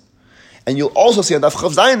HaMarechas. And you'll also see on Daf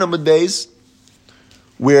Chav Zayin Amud Beis,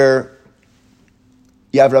 where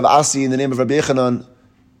you have Rav Asi in the name of Rabbi Yechanan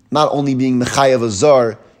not only being Mechayev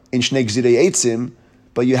Azar in Shnei Gzirei Eitzim,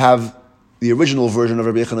 but you have the original version of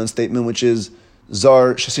Rabbi Yechanan's statement, which is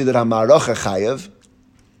Zar Shesiddur HaMaracha Chayev.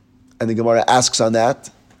 And the Gemara asks on that,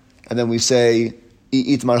 and then we say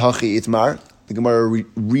Itmar Hachi Itmar. The Gemara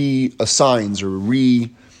reassigns or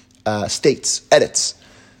edits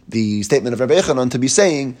the statement of Rabbi Yechanan to be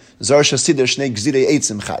saying Zar Shasider Shnei Gzirei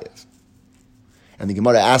Eitzim Chayev. And the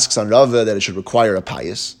Gemara asks on Rava that it should require a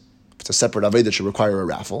payas. If it's a separate aveda, it should require a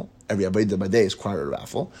raffle. Every aveda by day is require a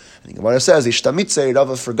raffle. And the Gemara says Ishtamitzei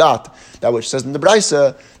Rava forgot that which says in the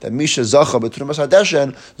Braisa that Misha Zacha b'Trumas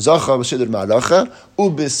Hadeshen Zacha b'Siddur Ma'aracha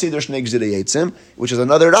u'b'Siddur Shnei Gzirei Eitzim, which is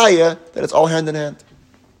another raya that it's all hand in hand.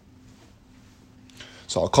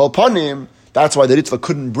 So I'll call upon him. That's why the Ritva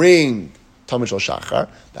couldn't bring Talmud Shel Shachar.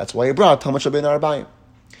 That's why he brought Talmud Shel Ben Arbayim.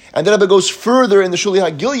 And then Rebbe goes further in the Shuli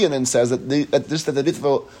HaGilyon and says that the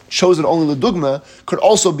Ritva chosen only L'Dugma could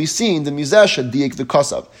also be seen the Mizeh Shadiek the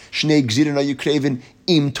Kosav Shnei Gzirin HaYukrevin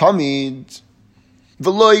Im Tamid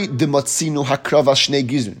V'loi D'Matzinu HaKrava Shnei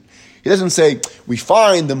Gizrin. He doesn't say, we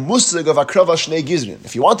find the musag of Akrava Shnei Gizrin.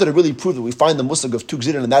 If you wanted to really prove that we find the musag of 2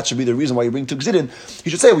 Gzirin, and that should be the reason why you bring 2 Gzirin, he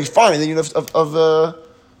should say, we find the unit of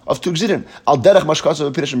 2 Gzirin. Al derech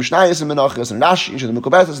mashkasa v'pirish mishnayis and menachas and Rashi and the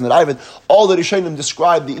Mekobetas and the Ravid, all the Rishonim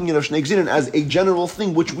describe the inyan of Shnei Gzirin as a general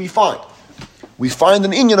thing which we find. We find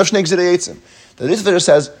an inyan of Shnei Gzirei Eitzim. The Ritva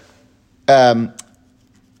says,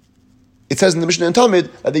 it says in the Mishnah and Talmud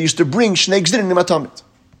that they used to bring Shnei Gzirin in Matamid.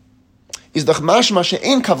 Is the mashma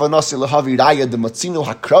she'en kavanasi lehavi raya de matzinu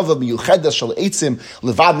hakrava miyuchedes shel eitzim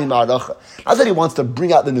levad mimaracha. Not that he wants to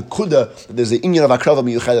bring out the nekuda that there's an inyan of hakrava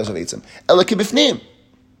miyuchedes of eitzim. Ela kibifnim.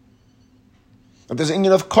 That there's an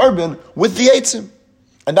inyan of carbon with the eitzim,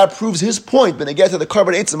 and that proves his point when they get to the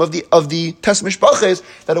carbon eitzim of the tes mishpaches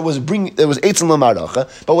that it was eitzim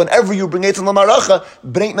lemaracha. But whenever you bring eitzim lemaracha,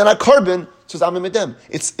 bring not carbon to zamim edem.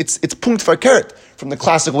 It's punkt for carrot from the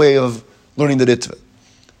classic way of learning the Ritva.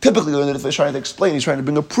 Typically, when the Ritva is trying to explain, he's trying to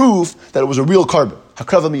bring a proof that it was a real carbon.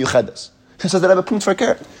 Hakrava miyuchedes. He says that I have a punkt for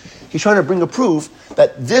carrot. He's trying to bring a proof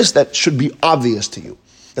that that should be obvious to you,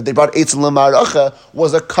 that they brought eitzim lemaracha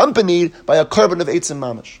was accompanied by a carbon of eitzim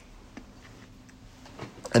mamash.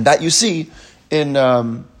 And that you see in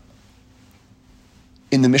the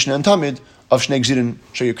Mishnah and Talmud of Shnei Gzirin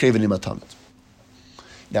Sheyukreven Ima Talmud.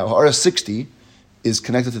 Now, Ha'ara 60 is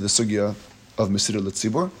connected to the sugya of Mesidur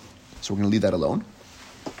L'Tzibur, so we're going to leave that alone.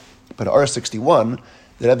 But Ha'ara 61,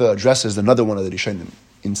 the Rebbe addresses another one of the Rishonim.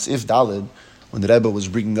 In Sif Dalid, when the Rebbe was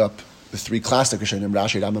bringing up the 3 classic Rishonim,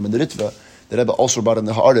 Rashi, Rambam, and the Ritva, the Rebbe also brought in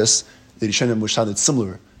the Ha'aris the Rishonim which sounded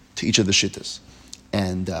similar to each of the Shittas.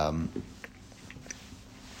 And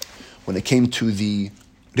when it came to the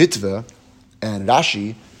Ritva and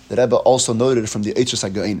Rashi, the Rebbe also noted from the Eichos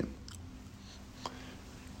HaGoinim.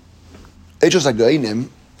 Eichos HaGoinim,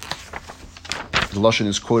 the Lashon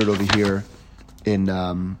is quoted over here in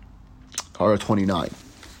Ha'ara 29,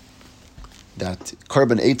 that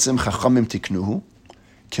Karban Eitzim Chachamim Tiknuhu,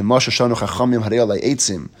 K'ma sheshanu chachamim harei alei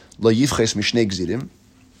eitzim lo yivches mishnei gzirim.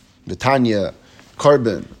 The Tanya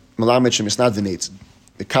carbon melamed shemisnad v'neitzim.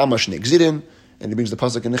 The kama shnei gzirim, and he brings the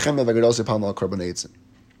pasuk in Nehemiah v'gadol sepam al carbon eitzim.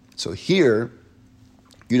 So here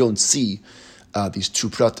you don't see these two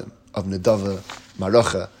pratim of nedava,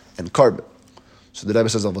 maracha, and carbon. So the Rebbe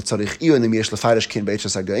says, "Al tzarich iyo nem yesh lefarish kin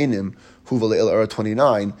beitzas hagainim hu v'leil ara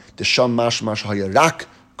 29 the sham mash haya rak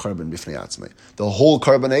carbon b'fnei atzmei." The whole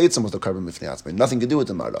carbon eitzim was the carbon b'fnei atzmei, nothing to do with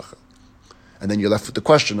the maracha. And then you're left with the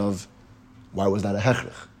question of why was that a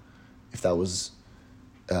hechrich? If that was,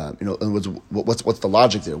 what's the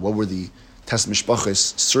logic there? What were the tes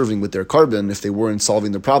mishpachos serving with their carbon if they weren't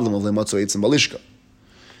solving the problem of lematzo eitzim balishka?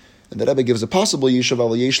 And the Rebbe gives a possible yishuv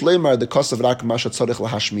al yesh leimar the cost of rak masha tzarich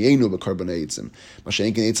lahashmienu b'carbon eitzim masha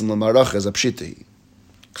enkin eitzim l'maracha is a pshitei.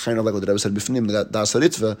 Kind of like what the Rebbe said b'fnim that das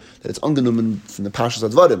haritva that it's ungenumen from the pashas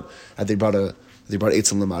advarim that they brought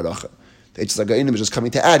eitzim l'maracha. The eitzim zagainim is just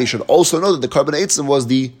coming to add. You should also know that the carbon eitzim was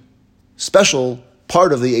the special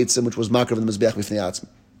part of the eitzim which was makrav in the mizbeach b'fnei atzmi.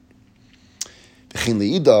 V'chein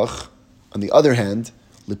leidach, on the other hand,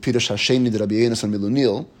 lepirush hasheni de Rabbi Yonasan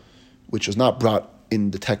Milunil, which was not brought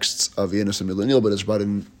in the texts of Yonasan Milunil, but it's brought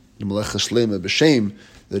in the Melech Shlema b'shem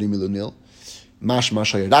the Milunil. Mash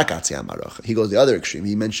hayarak atziyam maracha. He goes the other extreme.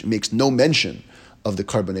 He makes no mention of the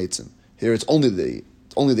carbon eitzim. Here it's only the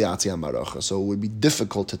atziyam maracha. So it would be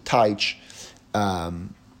difficult to teach the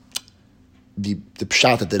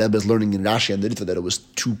pshat that the Rebbe is learning in Rashi and the Ritva, that it was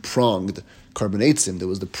two-pronged carbon eitzim. There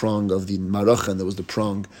was the prong of the maracha and there was the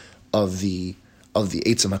prong of the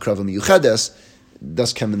eitzim hakrava miyuchedes.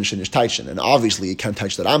 Thus can mention taishin, and obviously you can't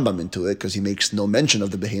touch the Rambam into it because he makes no mention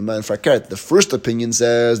of the behema and fakert. The first opinion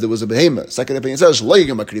says there was a behema. Second opinion says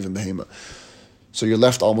loyigam akrivim behema. So you're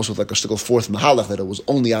left almost with like a shtickle fourth mahalach that it was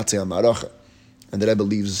only atzei maracha, and the Rebbe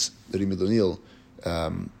leaves the Rimilunil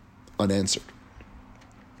unanswered.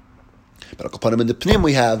 But upon him in the Pnim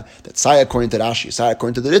we have that Sai according to Rashi, Sai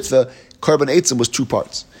according to the Ritva, carbon eitzim was two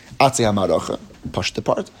parts: atzei maracha, pashta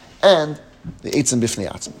part, and the eitzim bifnei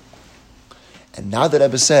atzim. And now the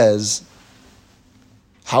Rebbe says,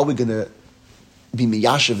 how are we going to be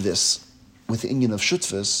miyashiv this with the inyan of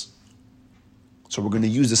shutfus? So we're going to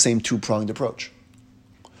use the same two-pronged approach.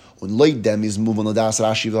 When loydem is moving on das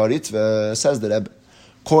Rashi v'aritva, says the Rebbe,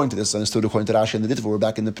 according to this, understood according to Rashi and the Ritva, we're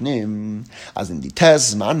back in the Pnim, as in the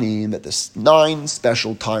Tes Manim, that there's 9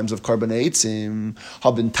 special times of carbon eitzim,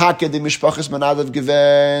 haben Take the Mishpachas Manadav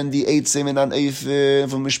given, the eitzim in an Eifim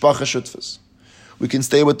from Mishpachas Shutfus. We can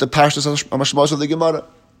stay with the Pashtus Mashmos of the Gemara,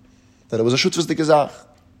 that it was a Shutfus de Gezach.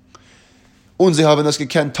 Und sie haben das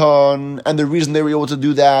gekennt, and the reason they were able to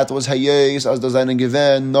do that was Hayes, as does einen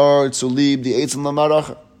given, nor zu lieb, the eitzim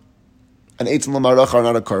l'maracha. And eitzim l'maracha are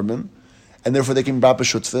not a carbon, and therefore they can bring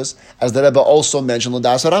Shutfus, as the Rebbe also mentioned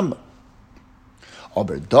l'das Rambam.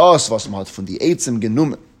 Aber das, was man hat von die eitzim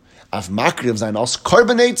genommen, auf makriv sein als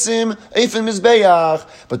carbon eitzim, eifin mizbeach.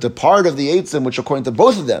 But the part of the eitzim, which according to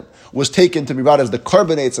both of them, was taken to be brought as the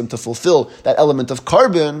carbon eitzim to fulfill that element of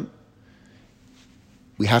carbon,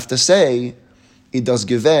 we have to say, it does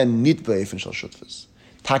given nit be'eifin shel shutfus.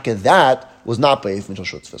 Taka that was not be'eifin shel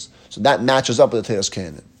shutfus. So that matches up with the Teres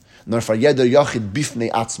Kehanim. Nor for yeder yachid bifnei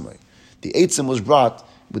atzmai. The eitzim was brought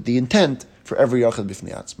with the intent for every yachid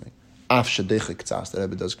bifnei atzmai. Af shedechik tzas. The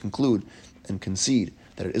Rebbe does conclude and concede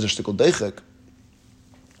that it is a shtickle deichik,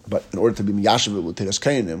 but in order to be miyashiv with Teres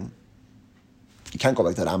Kehanim, you can't go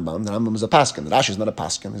like the Rambam. The Rambam is a paskin. The Rashi is not a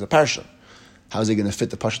paskin; he's a parsha. How is he going to fit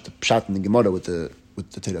the pshat in the Gemara with the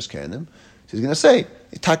Teres Kehanim? So he's going to say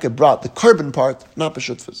Itaka brought the carbon part, not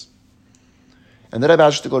b'shutfus. And the Rebbe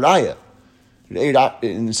has to go raya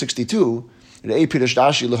in 62. Rei Pirush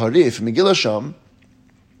Rashi leharif Megillah Sham.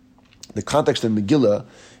 The context of Megillah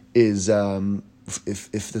is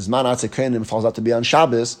if the Zman Atzei Kehanim falls out to be on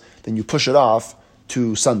Shabbos, then you push it off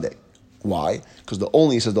to Sunday. Why? Because the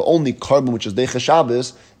only carbon which is Deicha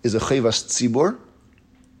Shabbos is a Chevas Tzibur.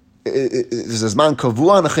 It is a Zman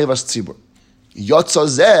Kavua and a Chevas Tzibur. Yotza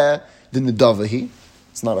Zeh the Nedavahi.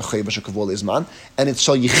 It's not a Chevas Kavua Zman, and it's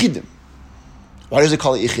Shal Yechidim. Why does it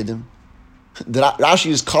call it Yechidim? The Rashi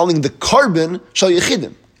is calling the carbon Shal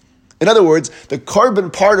Yechidim. In other words, the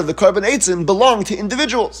carbon part of the carbon eitzim belong to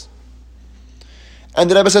individuals. And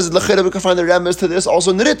the Rebbe says that we can find the remez to this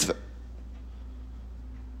also in the Ritva.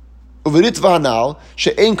 Uveritva hanal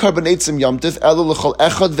she'ein carbon eitzim yamtiv elu l'chol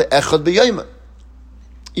echad ve'echad b'yayma.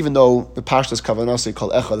 Even though the Pashtas Kavanah say kol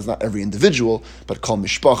echad is not every individual, but kol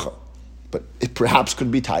mishpacha. But it perhaps could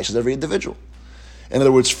be taish as every individual. In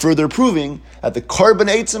other words, further proving that the carbon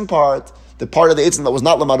eitzim part, the part of the eitzim that was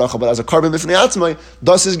not l'maracha, but as a carbon b'fnei atzmai,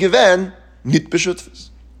 thus is given nit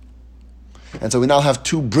b'shutfus. And so we now have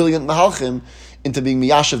two brilliant mahalchim into being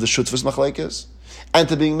miyashav the shutfus machlekes, and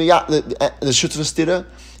to being the shutfus tira,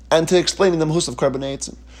 and to explaining the mahus of korban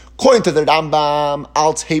eitzim. According to the Rambam,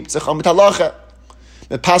 alt heiptzach mit halacha.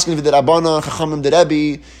 The paskin v'der Rabbanan chachamim the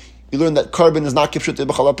Rebbe, you learn that korban is not kipshut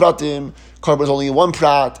b'chala pratim. Korban is only one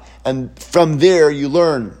prat, and from there you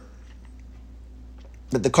learn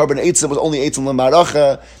that the korban eitzim was only eitzim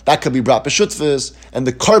l'maracha. That could be brought b'shutfus, and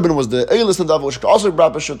the korban was the eilis nadav, which could also be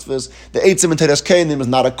brought b'shutfus. The eitzim in teres keinim is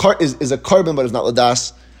not is a korban, but it's not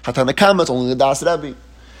ladas hatanakama. It's only ladas Rebbe.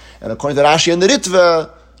 And according to Rashi and the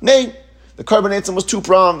Ritva, nay, the korban eitzim was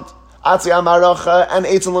two-pronged. Atzi amaracha and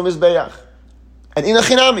eitzim l'mizbeach. And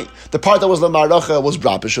inachinami, the part that was l'maracha was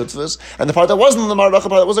brought b'shutfus, and the part that wasn't l'maracha,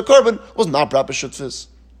 part that was a korban, was not brought b'shutfus.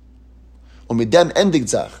 Umidem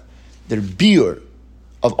endigzach, their biur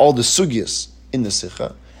of all the sugyas in the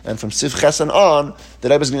Sikha, and from Sif Ches and on, the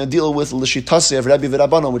Rebbe is going to deal with l'shitase of Rebbe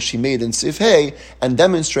v'Rabbanan, which he made in Sif Hey, and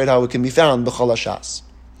demonstrate how it can be found b'chol hashas.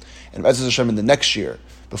 And B'ezras Hashem in the next year,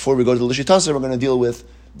 before we go to the l'shitase, we're going to deal with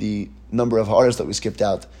the number of ha'aras that we skipped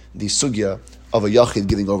out, the sugya of a yachid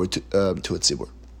giving over to a tzibur.